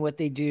interesting what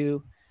they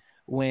do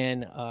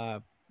when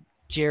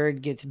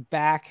Jared gets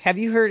back. Have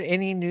you heard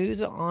any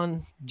news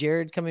on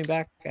Jared coming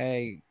back?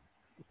 I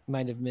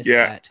might have missed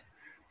that.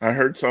 I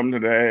heard some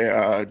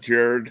today.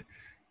 Jared,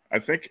 I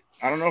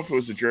don't know if it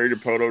was a Jerry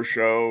DiPoto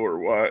show or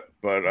what,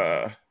 but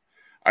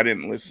I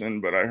didn't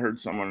listen, but I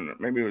heard someone,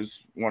 maybe it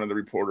was one of the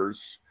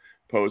reporters,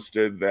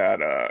 posted that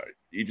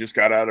he just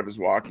got out of his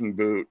walking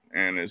boot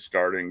and is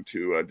starting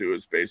to do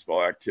his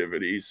baseball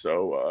activity.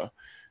 So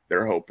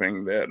they're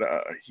hoping that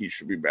he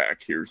should be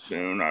back here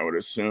soon. I would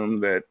assume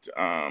that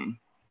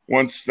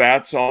once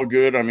that's all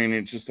good, I mean,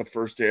 it's just the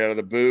first day out of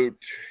the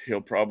boot.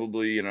 He'll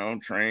probably,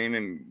 train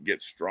and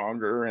get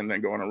stronger and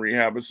then go on a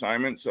rehab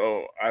assignment.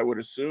 So I would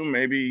assume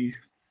maybe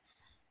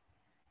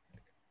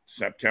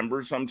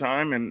September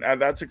sometime. And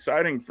that's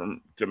exciting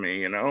to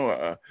me,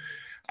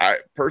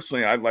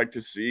 I'd like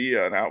to see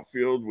an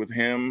outfield with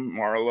him,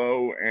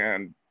 Marlowe,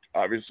 and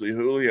obviously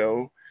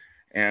Julio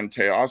and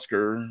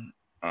Teoscar.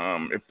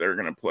 If they're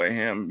going to play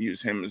him,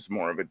 use him as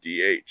more of a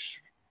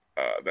DH.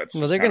 They're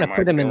going to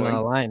put him in the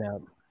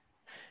lineup.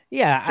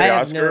 Yeah,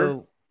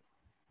 Teoscar?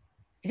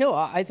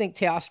 I think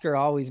Teoscar will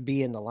always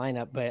be in the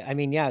lineup, but I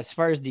mean, as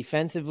far as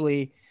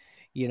defensively,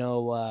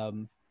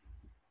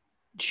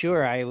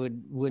 sure, I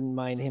wouldn't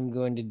mind him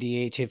going to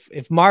DH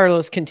if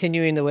Marlowe's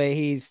continuing the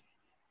way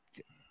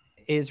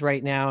is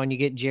right now, and you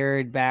get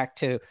Jared back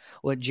to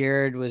what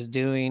Jared was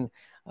doing.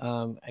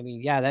 I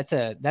mean, that's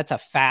a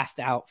fast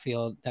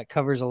outfield that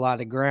covers a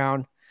lot of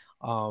ground.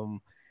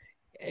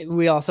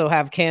 We also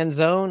have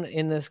Canzone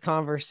in this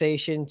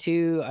conversation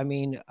too. I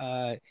mean,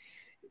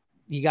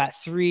 you got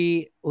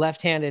 3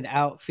 left-handed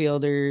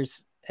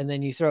outfielders, and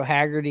then you throw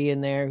Haggerty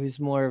in there, who's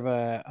more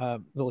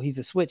of he's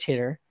a switch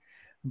hitter.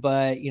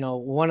 but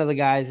one of the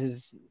guys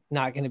is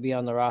not going to be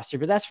on the roster.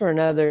 But that's for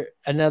another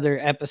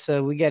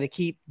episode. We got to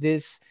keep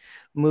this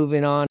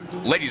moving on.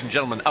 Ladies and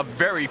gentlemen, a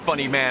very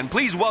funny man.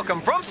 Please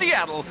welcome from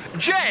Seattle,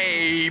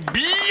 Jay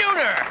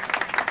Buhner.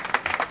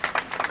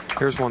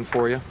 Here's one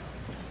for you.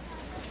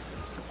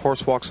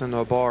 Horse walks into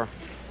a bar.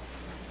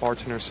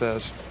 Bartender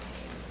says,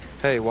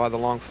 "Hey, why the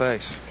long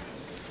face?"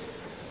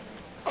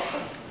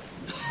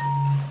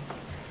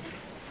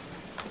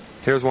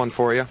 Here's one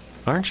for you.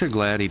 Aren't you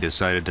glad he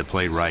decided to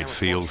play right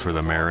field for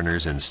the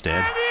Mariners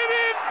instead?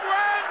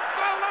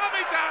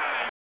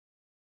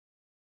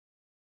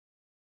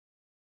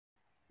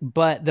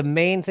 But the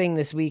main thing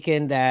this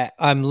weekend that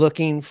I'm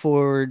looking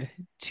forward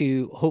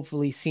to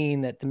hopefully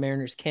seeing that the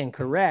Mariners can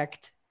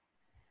correct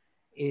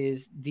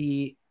is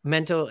the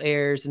mental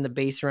errors and the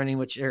base running,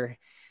 which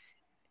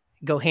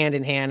go hand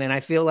in hand. And I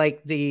feel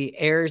like the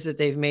errors that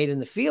they've made in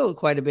the field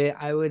quite a bit,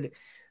 I would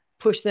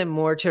push them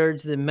more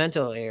towards the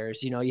mental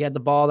errors. You had the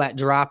ball that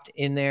dropped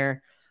in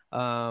there.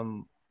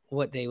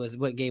 What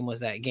game was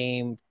that?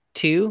 Game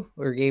 2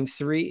 or game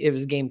 3? It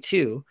was game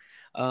 2.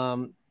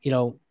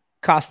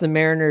 Cost the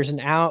Mariners an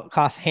out,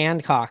 cost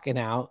Hancock an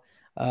out.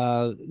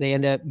 They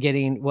end up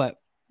getting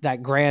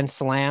that grand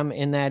slam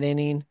in that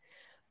inning.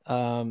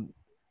 An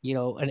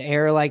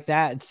error like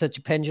that, it's such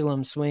a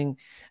pendulum swing.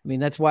 I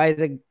mean, that's why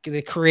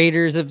the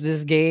creators of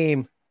this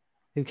game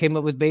who came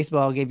up with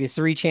baseball gave you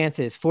 3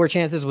 chances. 4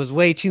 chances was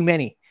way too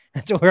many.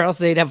 That's where else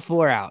they'd have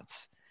 4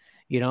 outs,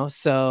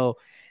 so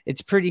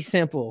it's pretty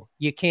simple.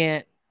 You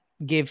can't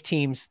give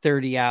teams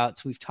 30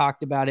 outs. We've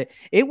talked about it.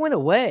 It went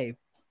away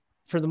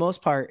for the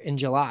most part in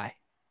July.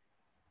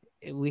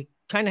 We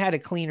kind of had a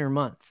cleaner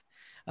month.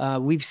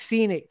 We've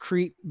seen it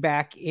creep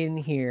back in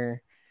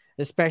here,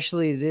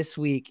 especially this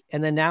week.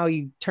 And then now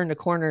you turn the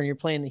corner and you're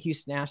playing the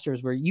Houston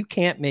Astros, where you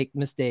can't make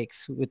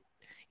mistakes with,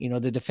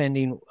 the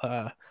defending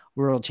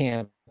world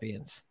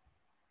champions.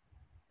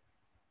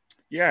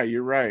 Yeah,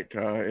 you're right.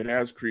 It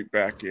has creeped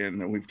back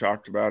in, and we've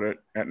talked about it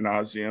ad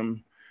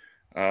nauseum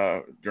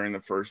during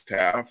the first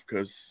half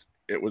because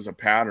it was a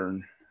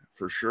pattern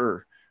for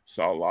sure.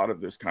 Saw a lot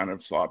of this kind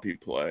of sloppy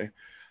play.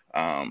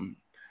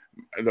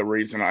 The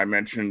reason I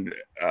mentioned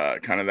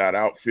kind of that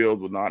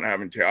outfield with not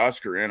having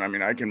Teoscar in, I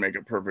mean, I can make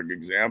a perfect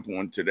example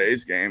in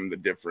today's game, the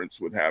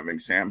difference with having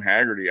Sam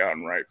Haggerty out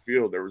in right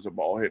field. There was a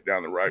ball hit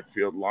down the right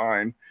field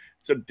line.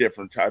 It's a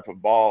different type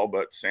of ball,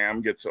 but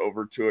Sam gets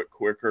over to it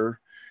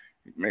quicker.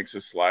 He makes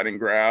a sliding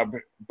grab.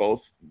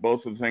 Both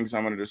of the things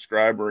I'm going to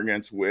describe are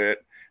against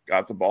Witt.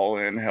 Got the ball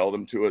in, held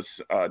him to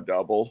a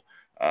double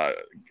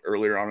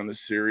earlier on in the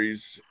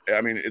series.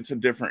 I mean, it's a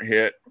different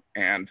hit,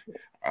 and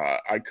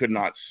I could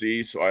not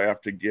see, so I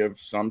have to give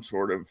some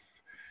sort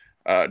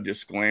of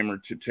disclaimer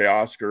to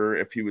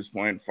Teoscar. If he was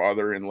playing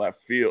farther in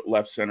left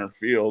center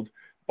field,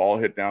 ball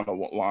hit down the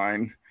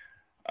line,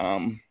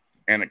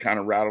 and it kind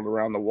of rattled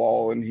around the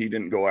wall, and he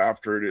didn't go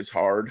after it as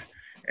hard,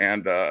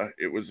 and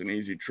it was an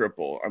easy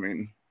triple. I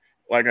mean,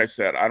 like I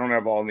said, I don't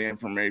have all the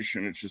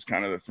information. It's just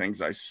kind of the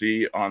things I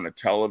see on the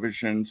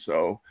television,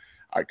 so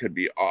I could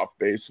be off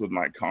base with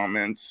my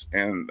comments,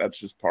 and that's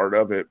just part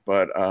of it.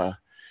 But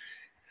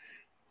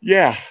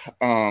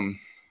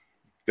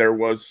there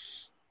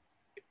was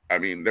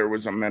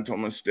a mental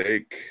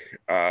mistake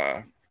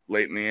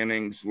late in the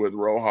innings with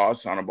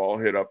Rojas on a ball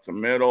hit up the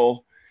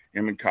middle.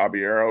 Him and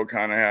Caballero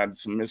kind of had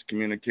some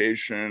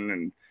miscommunication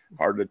and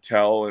hard to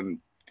tell. And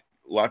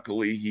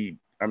luckily he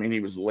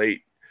was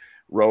late.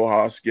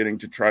 Rojas getting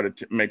to try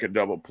to make a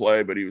double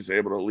play, but he was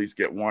able to at least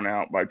get one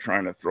out by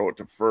trying to throw it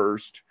to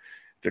first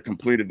to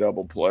complete a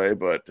double play.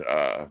 But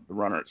the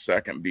runner at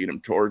second beat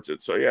him towards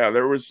it. So yeah,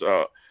 there was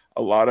a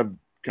lot of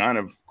kind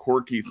of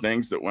quirky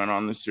things that went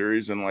on this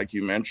series. And like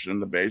you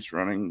mentioned, the base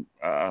running,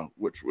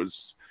 which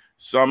was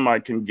some I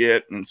can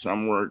get and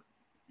some were,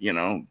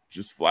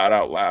 just flat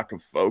out lack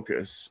of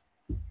focus.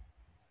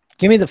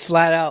 Give me the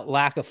flat out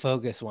lack of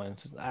focus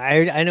ones.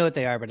 I know what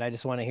they are, but I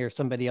just want to hear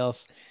somebody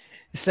else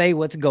say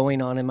what's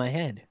going on in my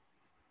head.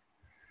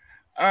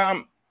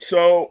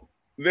 So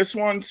this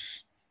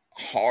one's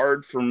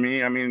hard for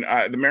me. I mean,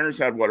 the Mariners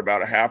had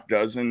about a half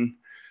dozen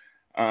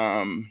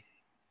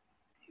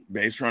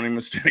base running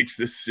mistakes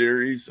this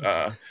series.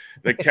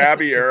 The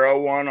Caballero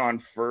one on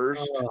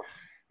first,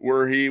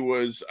 where he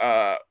was,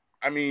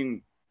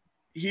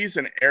 he's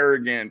an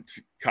arrogant,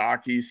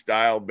 cocky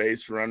style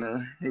base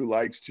runner who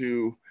likes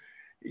to,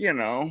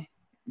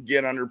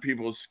 get under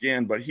people's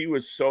skin, but he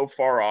was so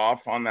far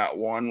off on that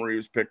one where he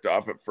was picked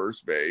off at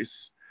first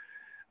base.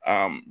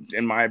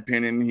 In my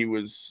opinion, he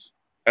was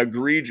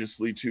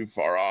egregiously too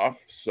far off.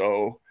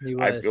 So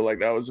I feel like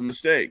that was a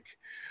mistake.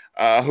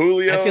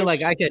 Julio, I feel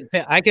like I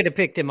could have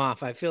picked him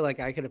off. I feel like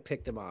I could have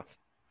picked him off.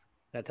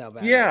 That's how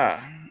bad.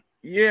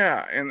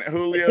 Yeah. And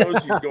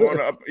Julio's, he's going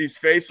up, he's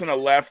facing a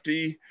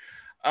lefty.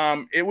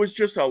 It was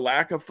just a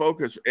lack of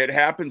focus. It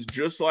happens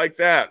just like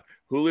that.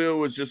 Julio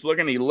was just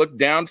looking. He looked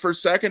down for a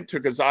second,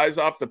 took his eyes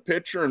off the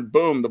pitcher, and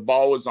boom, the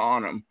ball was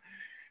on him.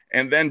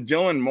 And then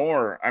Dylan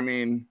Moore, I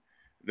mean,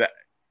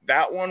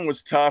 that one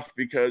was tough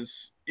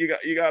because you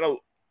got to.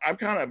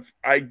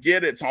 I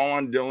get it's all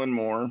on Dylan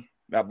Moore.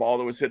 that ball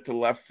that was hit to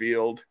left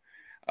field.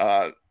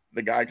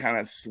 The guy kind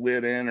of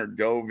slid in or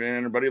dove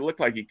in, but he looked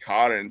like he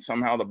caught it, and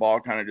somehow the ball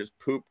kind of just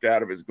pooped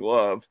out of his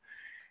glove.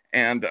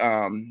 And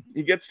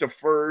he gets to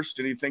first,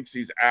 and he thinks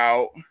he's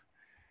out,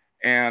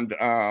 and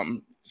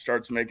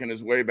starts making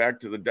his way back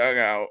to the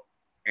dugout,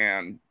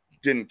 and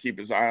didn't keep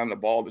his eye on the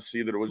ball to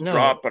see that it was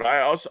dropped. But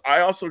I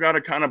also got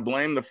to kind of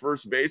blame the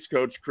first base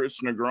coach,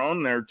 Chris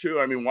Negron, there too.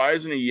 I mean, why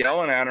isn't he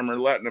yelling at him or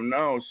letting him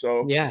know?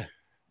 So yeah,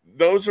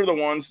 those are the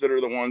ones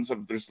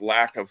of this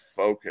lack of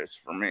focus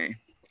for me.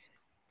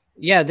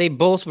 Yeah, they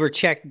both were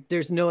checked.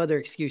 There's no other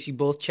excuse. You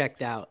both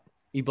checked out.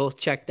 You both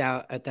checked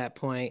out at that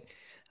point.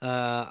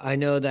 I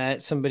know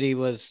that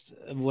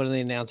one of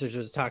the announcers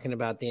was talking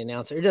about the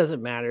announcer. It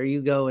doesn't matter.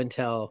 You go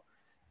until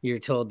you're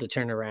told to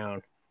turn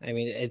around. I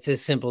mean, it's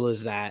as simple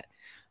as that.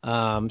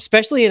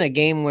 Especially in a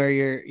game where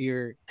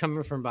you're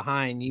coming from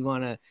behind, you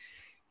want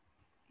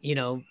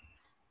to,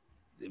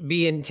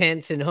 be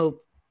intense and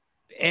hope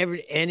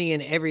any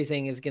and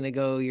everything is going to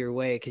go your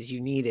way because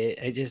you need it.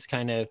 It just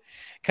kind of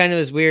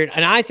is weird.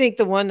 And I think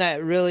the one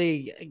that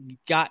really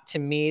got to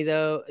me,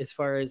 though, as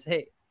far as,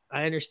 hey,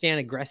 I understand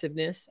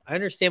aggressiveness. I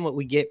understand what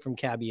we get from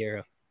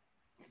Caballero.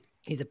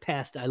 He's a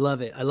pest. I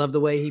love it. I love the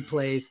way he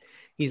plays.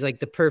 He's like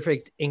the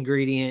perfect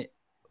ingredient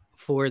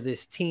for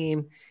this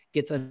team.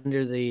 Gets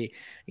under the,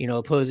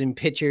 opposing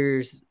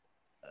pitchers,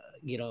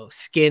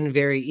 skin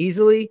very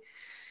easily.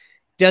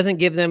 Doesn't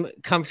give them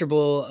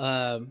comfortable,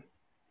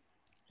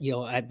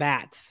 at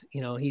bats.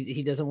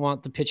 He doesn't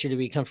want the pitcher to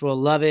be comfortable.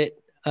 Love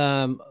it.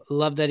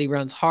 Love that he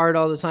runs hard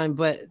all the time.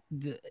 But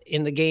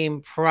in the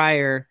game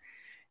prior,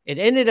 it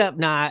ended up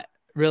not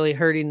really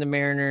hurting the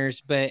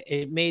Mariners, but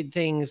it made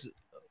things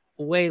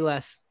way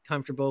less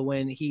comfortable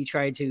when he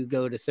tried to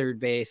go to third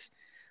base.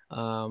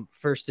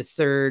 First to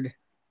third,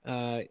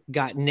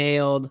 got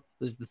nailed.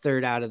 Was the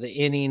third out of the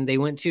inning. They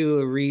went to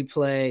a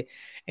replay,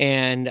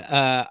 and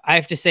I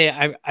have to say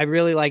I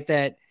really like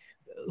that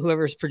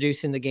whoever's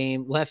producing the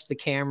game left the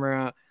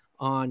camera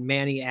on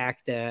Manny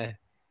Acta,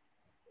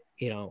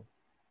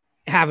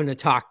 having a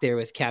talk there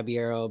with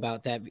Caballero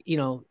about that.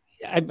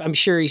 I'm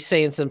sure he's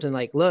saying something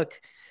like,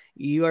 look,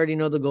 you already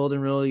know the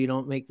golden rule. You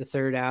don't make the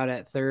third out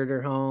at third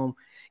or home.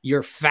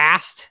 You're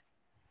fast.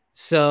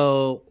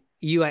 So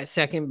you at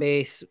second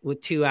base with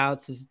 2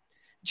 outs is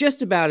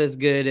just about as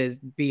good as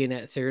being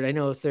at third. I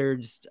know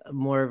third's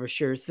more of a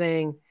sure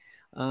thing.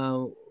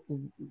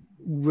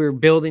 We're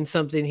building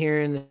something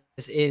here in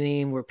this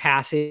inning. We're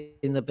passing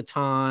the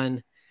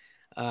baton.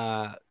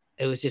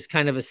 It was just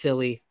kind of a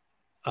silly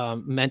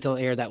mental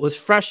error that was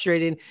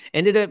frustrating.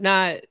 Ended up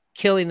not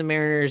killing the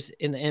Mariners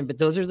in the end, but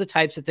those are the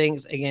types of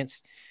things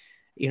against,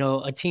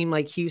 a team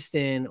like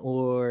Houston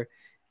or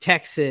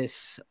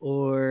Texas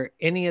or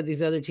any of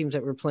these other teams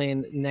that we're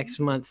playing next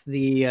month.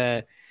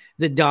 The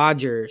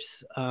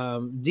Dodgers.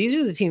 These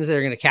are the teams that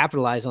are going to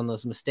capitalize on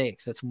those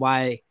mistakes. That's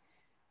why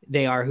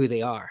they are who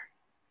they are.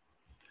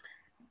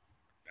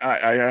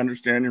 I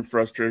understand your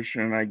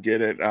frustration. I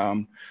get it.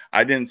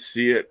 I didn't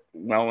see it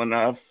well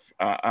enough.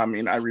 I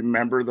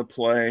remember the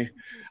play.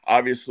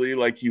 Obviously,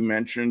 like you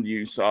mentioned,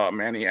 you saw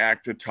Manny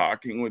Acta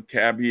talking with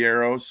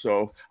Caballero.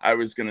 So I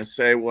was going to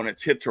say when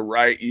it's hit to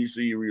right,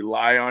 usually you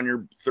rely on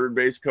your third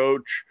base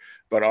coach.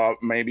 But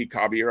maybe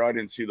Caballero, I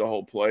didn't see the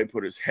whole play,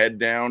 put his head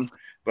down.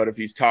 But if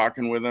he's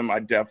talking with him, I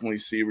definitely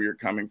see where you're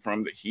coming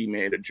from, that he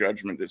made a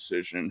judgment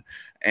decision.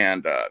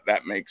 And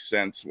that makes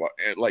sense.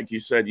 Like you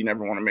said, you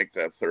never want to make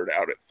that third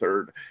out at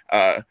third.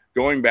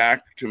 Going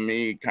back to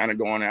me, kind of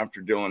going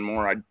after Dylan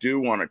Moore, I do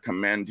want to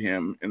commend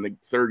him in the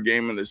third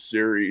game of this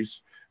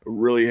series. A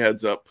really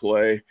heads-up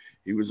play.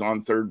 He was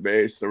on third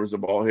base. There was a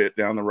ball hit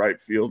down the right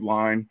field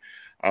line,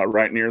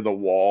 right near the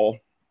wall.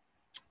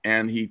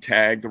 And he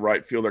tagged the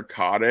right fielder,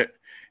 caught it.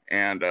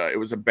 And it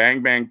was a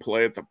bang-bang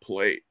play at the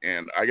plate.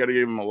 And I got to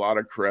give him a lot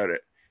of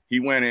credit. He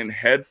went in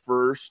head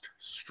first,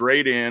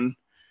 straight in,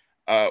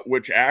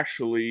 which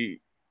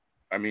actually,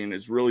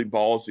 is really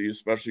ballsy,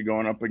 especially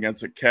going up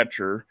against a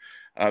catcher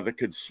that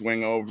could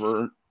swing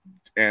over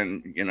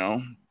and,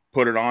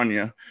 put it on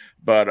you.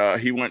 But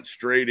he went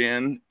straight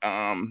in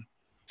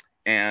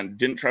and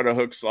didn't try to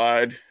hook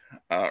slide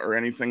or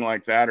anything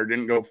like that, or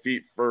didn't go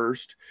feet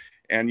first.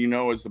 And,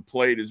 as the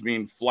plate is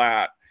being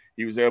flat,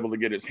 he was able to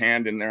get his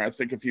hand in there. I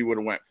think if he would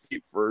have went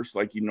feet first,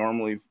 like you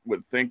normally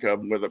would think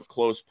of with a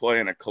close play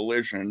and a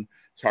collision,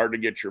 it's hard to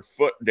get your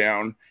foot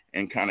down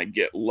and kind of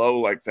get low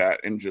like that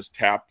and just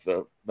tap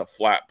the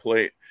flat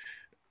plate,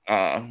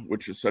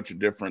 which is such a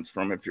difference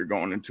from if you're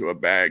going into a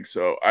bag.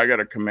 So I got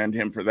to commend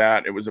him for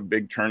that. It was a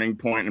big turning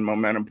point and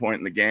momentum point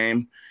in the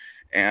game.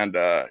 And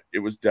it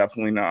was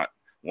definitely not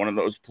one of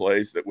those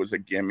plays that was a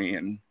gimme.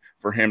 And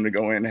for him to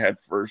go in head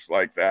first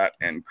like that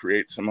and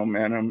create some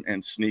momentum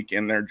and sneak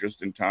in there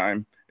just in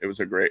time, it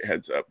was a great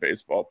heads-up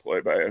baseball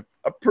play by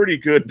a pretty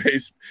good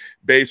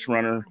base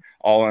runner,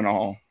 all in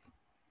all.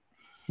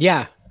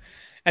 Yeah.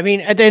 At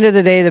the end of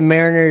the day, the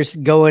Mariners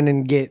go in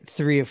and get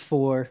 3 of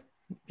 4.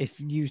 If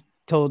you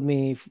told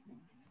me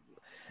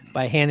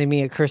by handing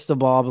me a crystal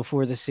ball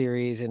before the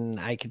series and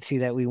I could see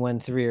that we won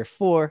 3 or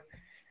 4,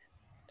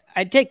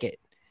 I'd take it.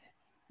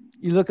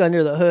 you look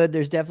under the hood,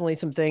 there's definitely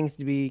some things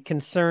to be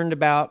concerned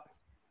about.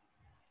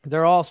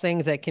 They're all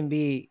things that can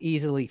be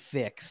easily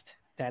fixed.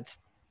 That's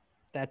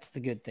the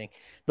good thing.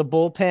 The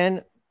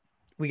bullpen,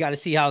 we got to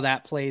see how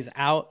that plays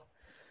out.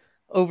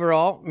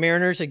 Overall,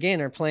 Mariners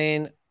again are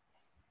playing,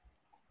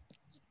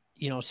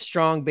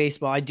 strong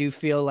baseball. I do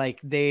feel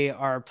like they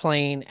are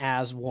playing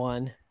as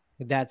one.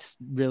 That's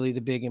really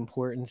the big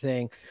important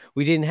thing.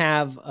 We didn't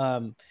have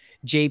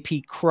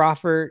JP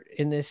Crawford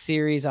in this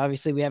series.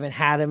 Obviously, we haven't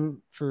had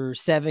him for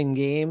 7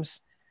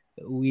 games.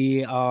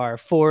 We are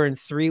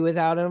 4-3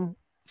 without him.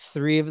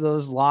 3 of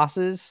those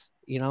losses,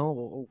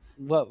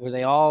 what were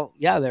they all?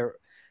 Yeah, they're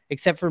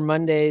except for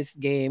Monday's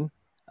game,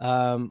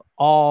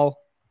 all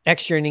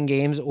extra inning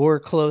games or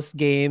close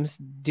games.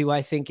 Do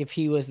I think if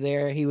he was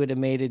there, he would have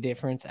made a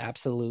difference?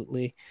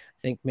 Absolutely. I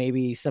think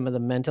maybe some of the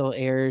mental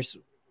errors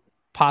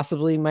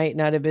possibly might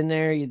not have been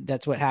there.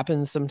 That's what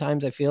happens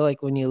sometimes. I feel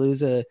like when you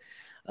lose a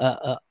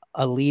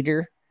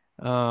leader,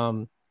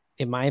 in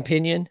my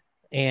opinion,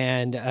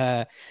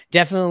 and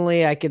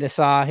definitely I could have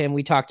saw him.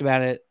 We talked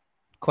about it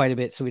quite a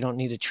bit, so we don't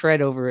need to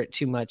tread over it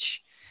too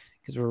much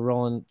because we're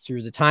rolling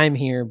through the time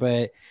here.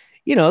 But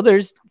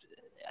there's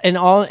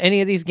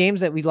any of these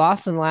games that we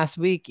lost in last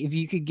week, if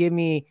you could give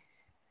me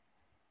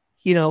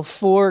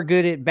 4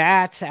 good at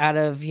bats out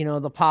of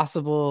the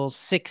possible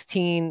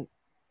 16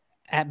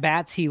 at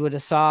bats he would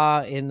have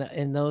saw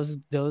in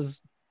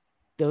those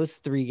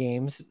 3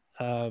 games,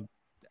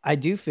 I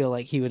do feel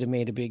like he would have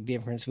made a big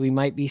difference. We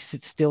might be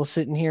still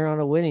sitting here on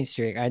a winning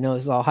streak. I know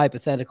it's all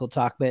hypothetical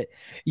talk, but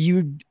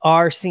you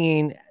are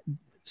seeing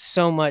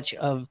so much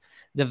of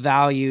the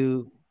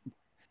value,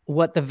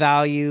 what the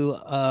value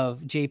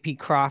of JP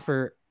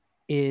Crawford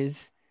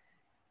is.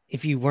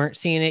 If you weren't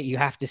seeing it, you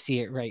have to see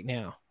it right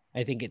now.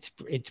 I think it's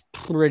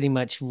pretty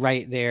much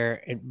right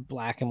there in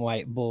black and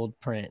white, bold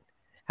print,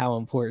 how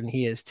important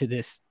he is to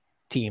this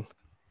team.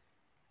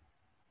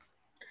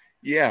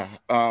 Yeah.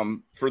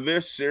 For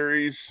this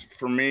series,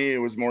 for me, it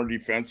was more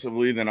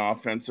defensively than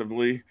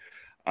offensively,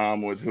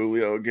 with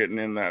Julio getting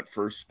in that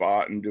first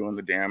spot and doing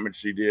the damage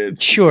he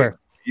did. Sure.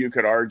 You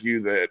could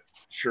argue that,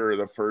 sure,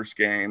 the first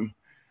game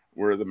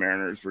where the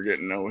Mariners were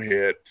getting no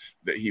hit,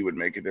 that he would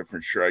make a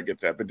difference. Sure, I get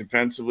that. But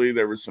defensively,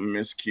 there was some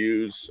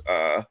miscues,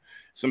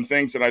 some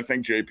things that I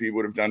think JP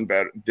would have done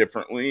better,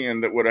 differently,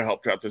 and that would have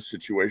helped out the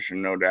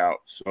situation, no doubt.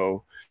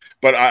 So,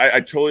 but I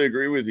totally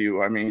agree with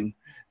you. I mean,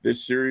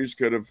 this series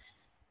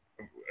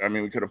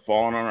we could have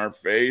fallen on our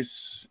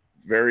face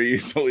very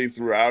easily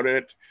throughout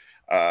it.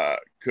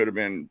 Could have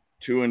been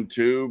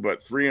 2-2,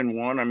 but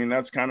 3-1. I mean,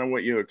 that's kind of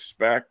what you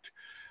expect.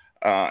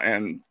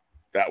 And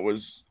that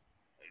was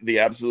the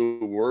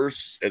absolute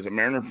worst as a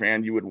Mariner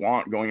fan you would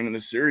want going into the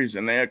series.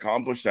 And they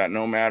accomplished that,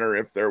 no matter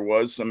if there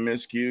was some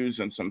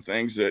miscues and some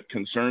things that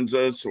concerns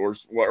us or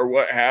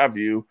what have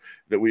you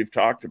that we've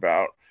talked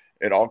about.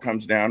 It all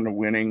comes down to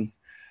winning.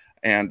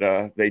 And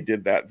they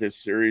did that this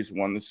series,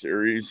 won the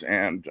series,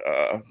 and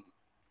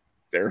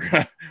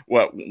they're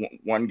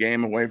 1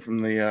 game away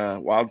from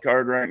the wild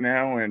card right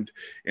now, and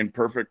in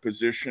perfect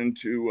position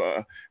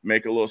to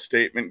make a little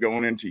statement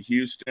going into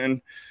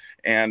Houston,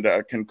 and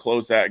can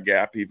close that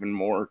gap even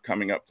more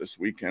coming up this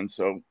weekend.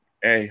 So,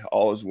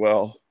 all is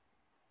well.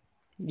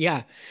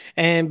 Yeah.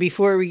 And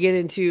before we get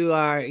into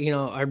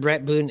our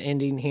Brett Boone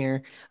ending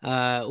here,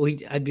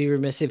 I'd be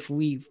remiss if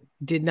we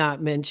did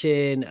not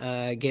mention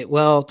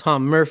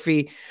Tom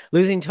Murphy.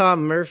 Losing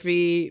Tom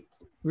Murphy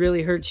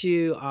really hurts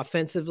you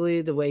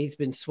offensively, the way he's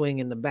been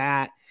swinging the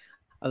bat.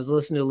 I was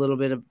listening to a little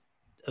bit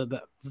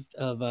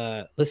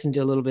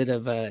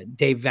of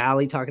Dave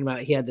Valley talking about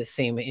he had the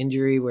same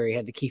injury where he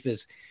had to keep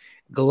his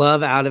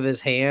glove out of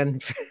his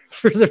hand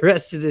for the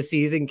rest of the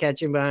season,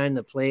 catching behind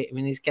the plate. I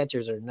mean, these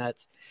catchers are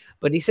nuts.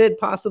 But he said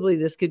possibly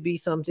this could be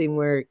something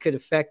where it could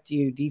affect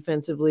you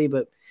defensively,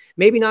 but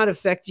maybe not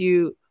affect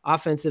you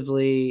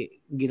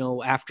offensively,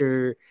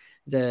 after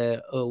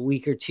a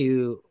week or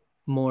 2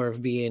 more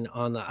of being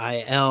on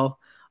the IL.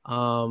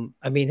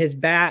 I mean, his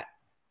bat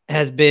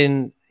has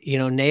been,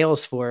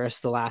 nails for us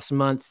the last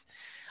month.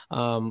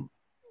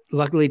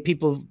 Luckily,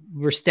 people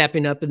were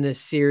stepping up in this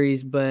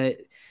series, but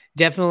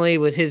definitely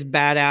with his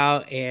bat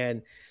out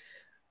and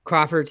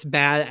Crawford's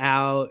bat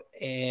out,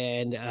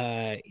 and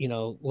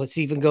let's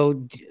even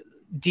go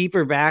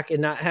deeper back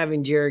and not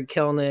having Jared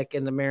Kelenic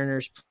and the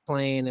Mariners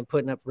playing and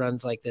putting up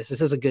runs like this. This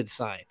is a good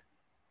sign.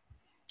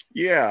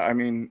 Yeah, I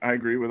mean, I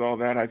agree with all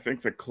that. I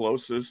think the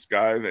closest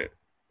guy that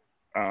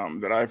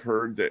I've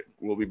heard that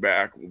will be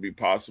back will be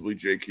possibly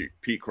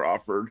J.P.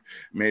 Crawford,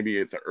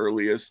 maybe at the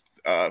earliest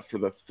for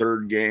the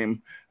 3rd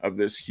game of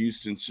this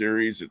Houston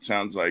series. It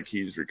sounds like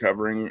he's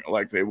recovering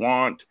like they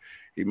want.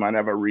 He might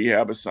have a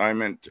rehab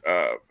assignment,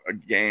 a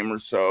game or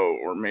so,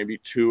 or maybe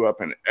 2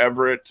 up in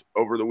Everett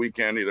over the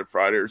weekend, either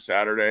Friday or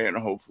Saturday, and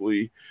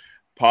hopefully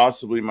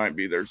possibly might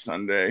be there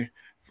Sunday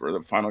for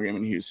the final game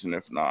in Houston,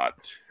 if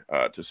not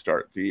to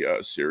start the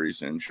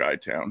series in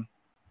Chi-Town.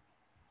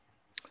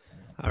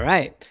 All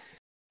right.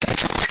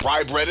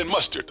 Rye Bread and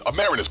Mustard, a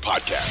Mariners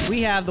podcast.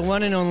 We have the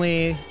one and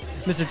only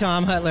Mr.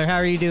 Tom Hutler, how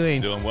are you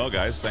doing? Doing well,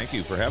 guys. Thank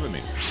you for having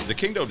me. The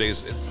Kingdom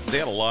days, they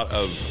had a lot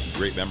of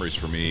great memories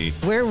for me.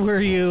 Where were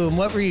you and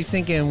what were you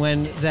thinking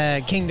when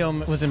the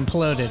Kingdom was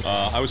imploded?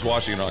 I was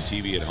watching it on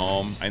TV at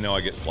home. I know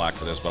I get flack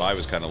for this, but I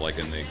was kind of like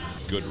in the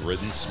good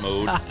riddance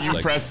mode. You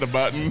like, press the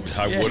button.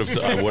 I would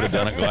have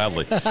done it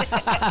gladly.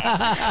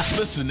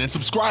 Listen and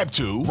subscribe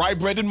to Rye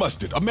Bread and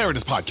Mustard,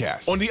 Emeritus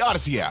Podcast, on the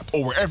Odyssey app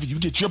or wherever you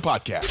get your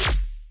podcasts.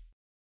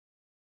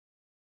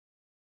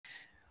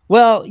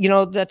 Well,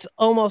 that's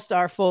almost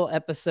our full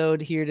episode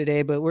here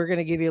today, but we're going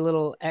to give you a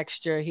little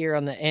extra here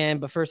on the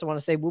end. But first, I want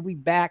to say we'll be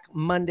back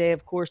Monday,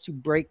 of course, to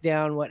break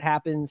down what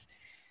happens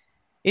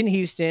in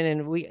Houston.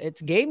 And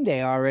it's game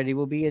day already.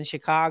 We'll be in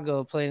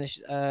Chicago playing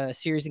a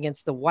series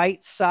against the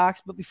White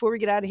Sox. But before we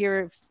get out of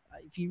here,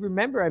 if you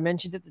remember, I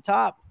mentioned at the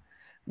top,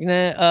 we're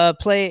going to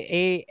play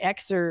a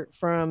excerpt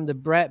from the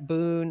Brett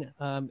Boone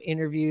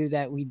interview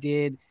that we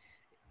did.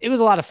 It was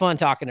a lot of fun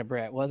talking to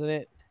Brett, wasn't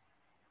it?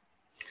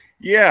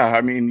 Yeah, I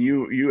mean,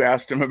 you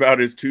asked him about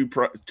his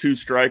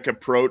two-strike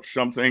approach,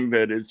 something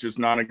that is just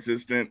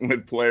non-existent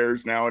with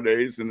players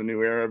nowadays in the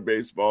new era of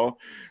baseball.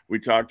 We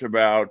talked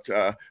about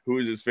who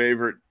is his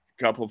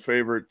couple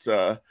favorite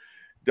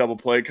double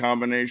play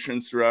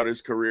combinations throughout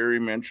his career. He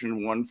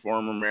mentioned one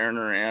former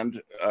Mariner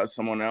and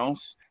someone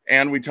else.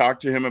 And we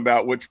talked to him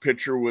about which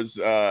pitcher was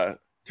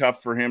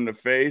tough for him to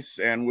face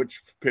and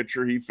which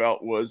pitcher he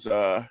felt was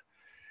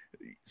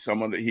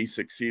someone that he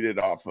succeeded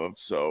off of.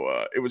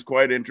 So it was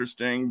quite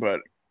interesting, but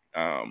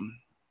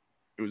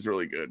it was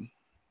really good.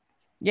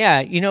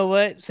 Yeah. You know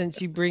what,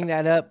 since you bring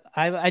that up,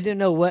 I didn't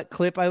know what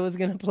clip I was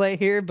going to play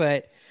here,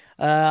 but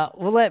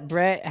we'll let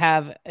Brett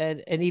have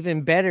an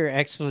even better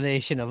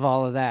explanation of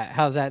all of that.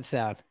 How's that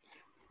sound?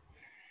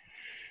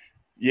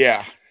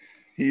 Yeah,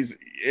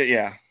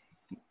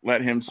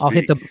 let him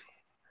speak.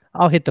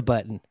 I'll hit the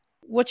button.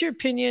 What's your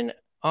opinion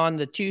on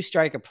the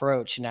two-strike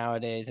approach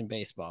nowadays in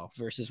baseball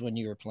versus when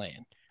you were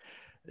playing?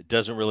 It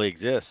doesn't really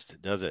exist,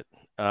 does it?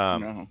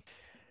 No.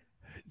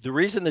 The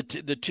reason the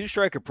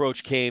two-strike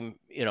approach came,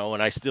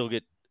 and I still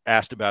get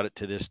asked about it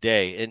to this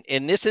day,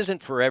 and this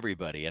isn't for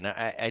everybody. And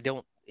I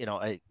don't,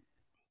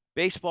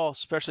 baseball,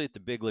 especially at the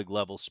big league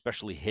level,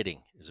 especially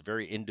hitting, is a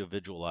very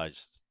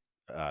individualized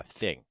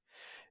thing.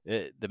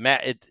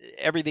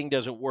 Everything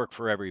doesn't work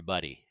for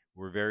everybody.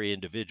 We're very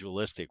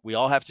individualistic. We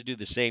all have to do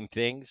the same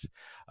things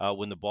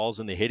when the ball's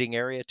in the hitting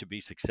area to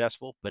be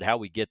successful, but how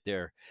we get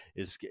there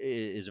is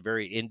a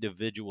very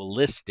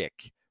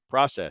individualistic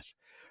process.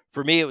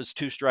 For me, it was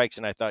two strikes,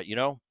 and I thought,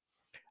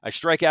 I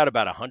strike out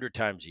about 100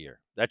 times a year.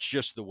 That's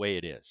just the way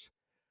it is.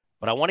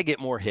 But I want to get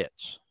more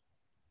hits.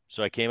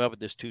 So I came up with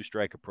this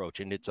two-strike approach,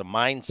 and it's a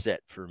mindset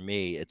for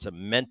me. It's a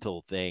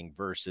mental thing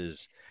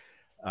versus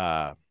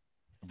a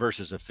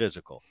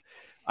physical.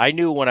 I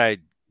knew when I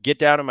get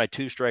down to my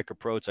two-strike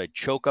approach, I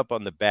choke up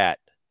on the bat.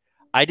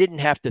 I didn't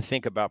have to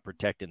think about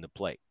protecting the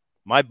plate.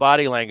 My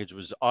body language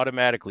was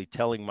automatically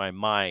telling my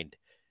mind,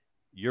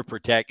 you're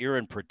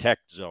in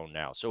protect zone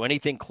now. So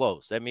anything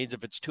close, that means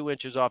if it's 2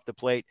 inches off the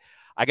plate,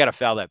 I got to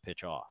foul that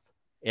pitch off.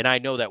 And I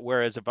know that,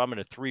 whereas if I'm in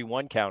a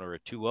 3-1 count or a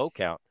 2-0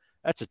 count,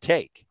 that's a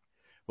take.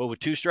 But with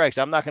two strikes,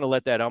 I'm not going to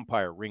let that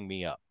umpire ring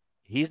me up.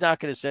 He's not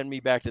going to send me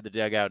back to the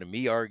dugout and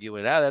me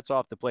arguing, that's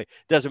off the plate.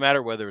 Doesn't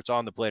matter whether it's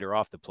on the plate or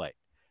off the plate.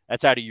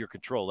 That's out of your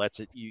control. That's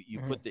it. You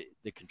put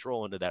the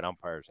control into that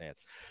umpire's hands.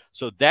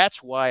 So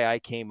that's why I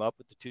came up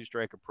with the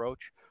two-strike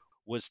approach,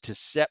 was to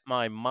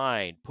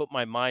put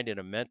my mind in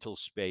a mental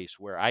space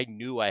where I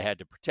knew I had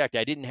to protect.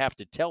 I didn't have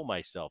to tell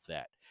myself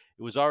that.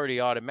 It was already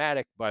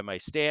automatic by my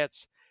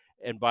stance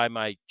and by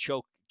my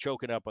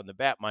choking up on the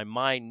bat. My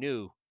mind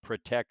knew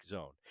protect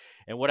zone.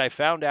 And what I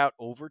found out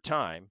over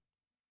time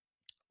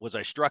was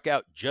I struck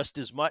out just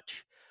as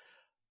much,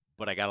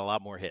 but I got a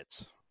lot more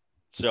hits.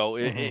 So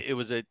it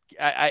was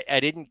I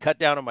didn't cut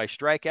down on my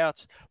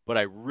strikeouts, but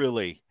I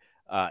really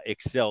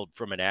excelled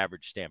from an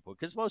average standpoint,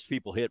 because most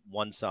people hit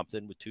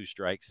 1-something with two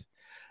strikes.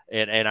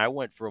 And I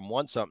went from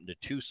 1-something to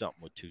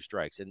 2-something with two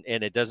strikes. And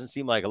it doesn't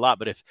seem like a lot,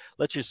 but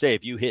let's just say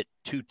if you hit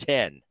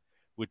 210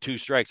 with two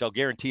strikes, I'll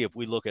guarantee if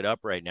we look it up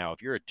right now,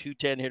 if you're a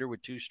 210 hitter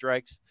with two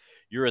strikes,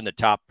 you're in the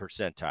top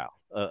percentile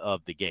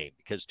of the game,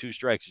 because two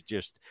strikes is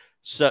just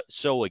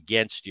so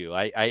against you.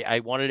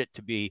 I wanted it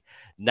to be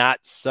not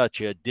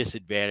such a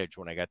disadvantage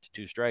when I got to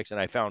two strikes. And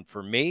I found,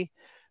 for me,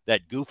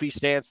 that goofy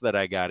stance that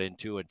I got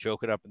into and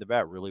choking up in the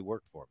bat really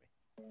worked for me.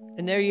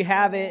 And there you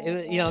have it.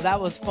 That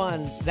was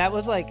fun. That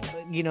was like,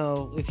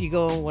 if you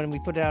go, when we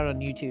put it out on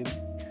YouTube,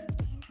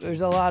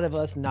 there's a lot of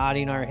us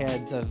nodding our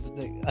heads of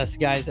us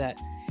guys that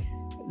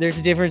there's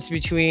a difference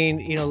between,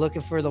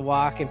 looking for the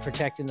walk and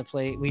protecting the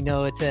plate. We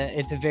know it's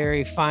a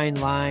very fine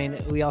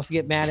line. We also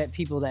get mad at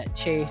people that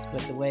chase,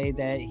 but the way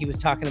that he was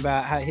talking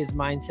about how his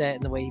mindset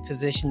and the way he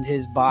positioned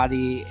his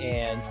body,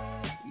 and,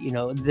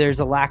 there's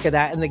a lack of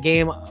that in the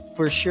game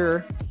for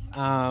sure.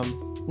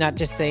 Not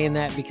just saying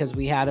that because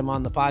we had him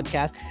on the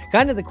podcast.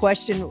 Kind of the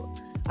question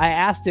I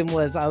asked him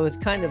was, I was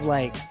kind of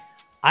like,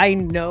 I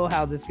know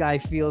how this guy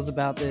feels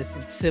about this.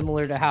 It's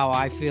similar to how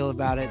I feel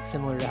about it,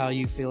 similar to how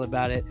you feel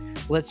about it.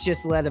 Let's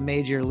just let a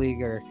major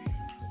leaguer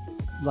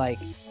like,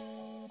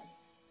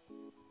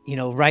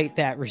 write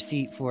that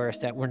receipt for us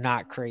that we're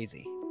not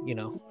crazy,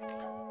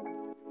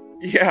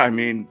 Yeah, I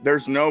mean,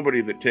 there's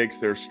nobody that takes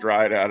their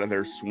stride out of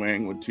their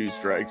swing with 2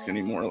 strikes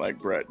anymore like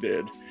Brett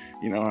did.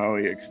 You know how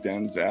he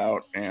extends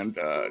out and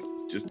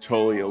just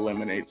totally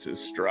eliminates his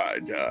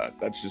stride.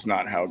 That's just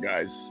not how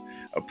guys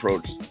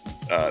approach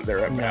their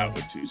at bat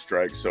with 2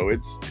 strikes. So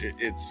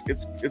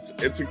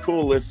it's a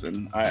cool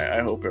listen. I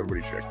hope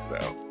everybody checks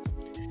it out.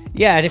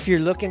 Yeah, and if you're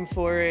looking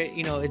for it,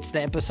 it's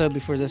the episode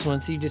before this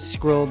one. So you just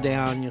scroll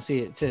down, you'll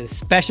see it says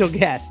special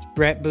guest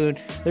Brett Boone.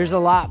 There's a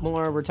lot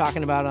more we're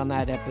talking about on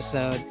that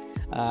episode.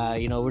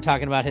 We're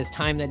talking about his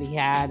time that he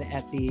had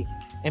at the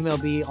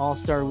MLB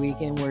All-Star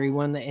Weekend, where he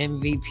won the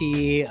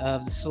MVP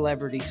of the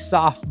celebrity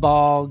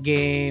softball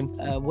game,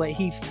 what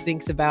he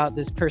thinks about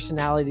this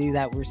personality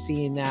that we're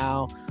seeing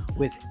now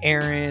with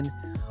Aaron.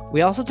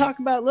 We also talk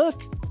about,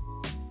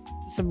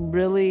 some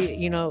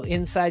really,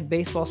 inside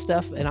baseball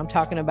stuff. And I'm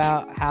talking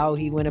about how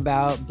he went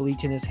about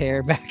bleaching his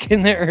hair back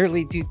in the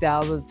early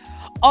 2000s.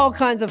 All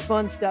kinds of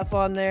fun stuff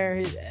on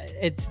there.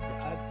 It's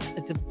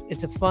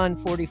a fun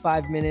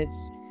 45 minutes,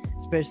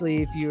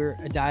 especially if you're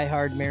a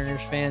diehard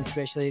Mariners fan,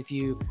 especially if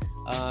you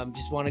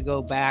just want to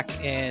go back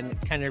and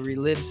kind of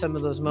relive some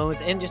of those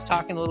moments, and just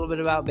talking a little bit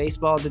about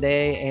baseball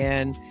today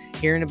and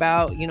hearing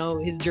about,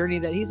 his journey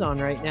that he's on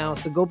right now.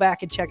 So go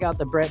back and check out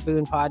the Brett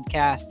Boone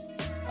podcast.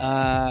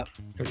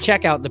 Or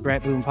check out the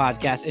Brett Boone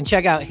podcast and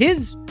check out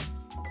his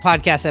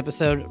podcast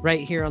episode right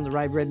here on the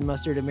Rye Bread and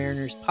Mustard of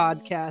Mariners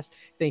podcast.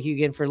 Thank you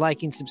again for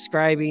liking,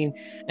 subscribing,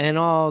 and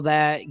all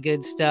that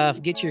good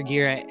stuff. Get your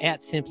gear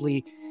at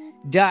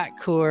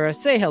simply.cora.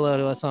 Say hello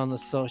to us on the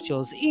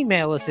socials.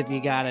 Email us if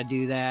you got to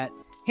do that.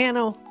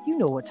 Hanno, you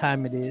know what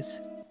time it is.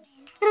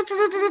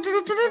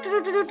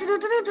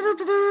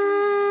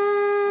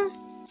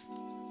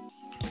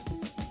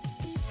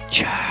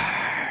 Charge.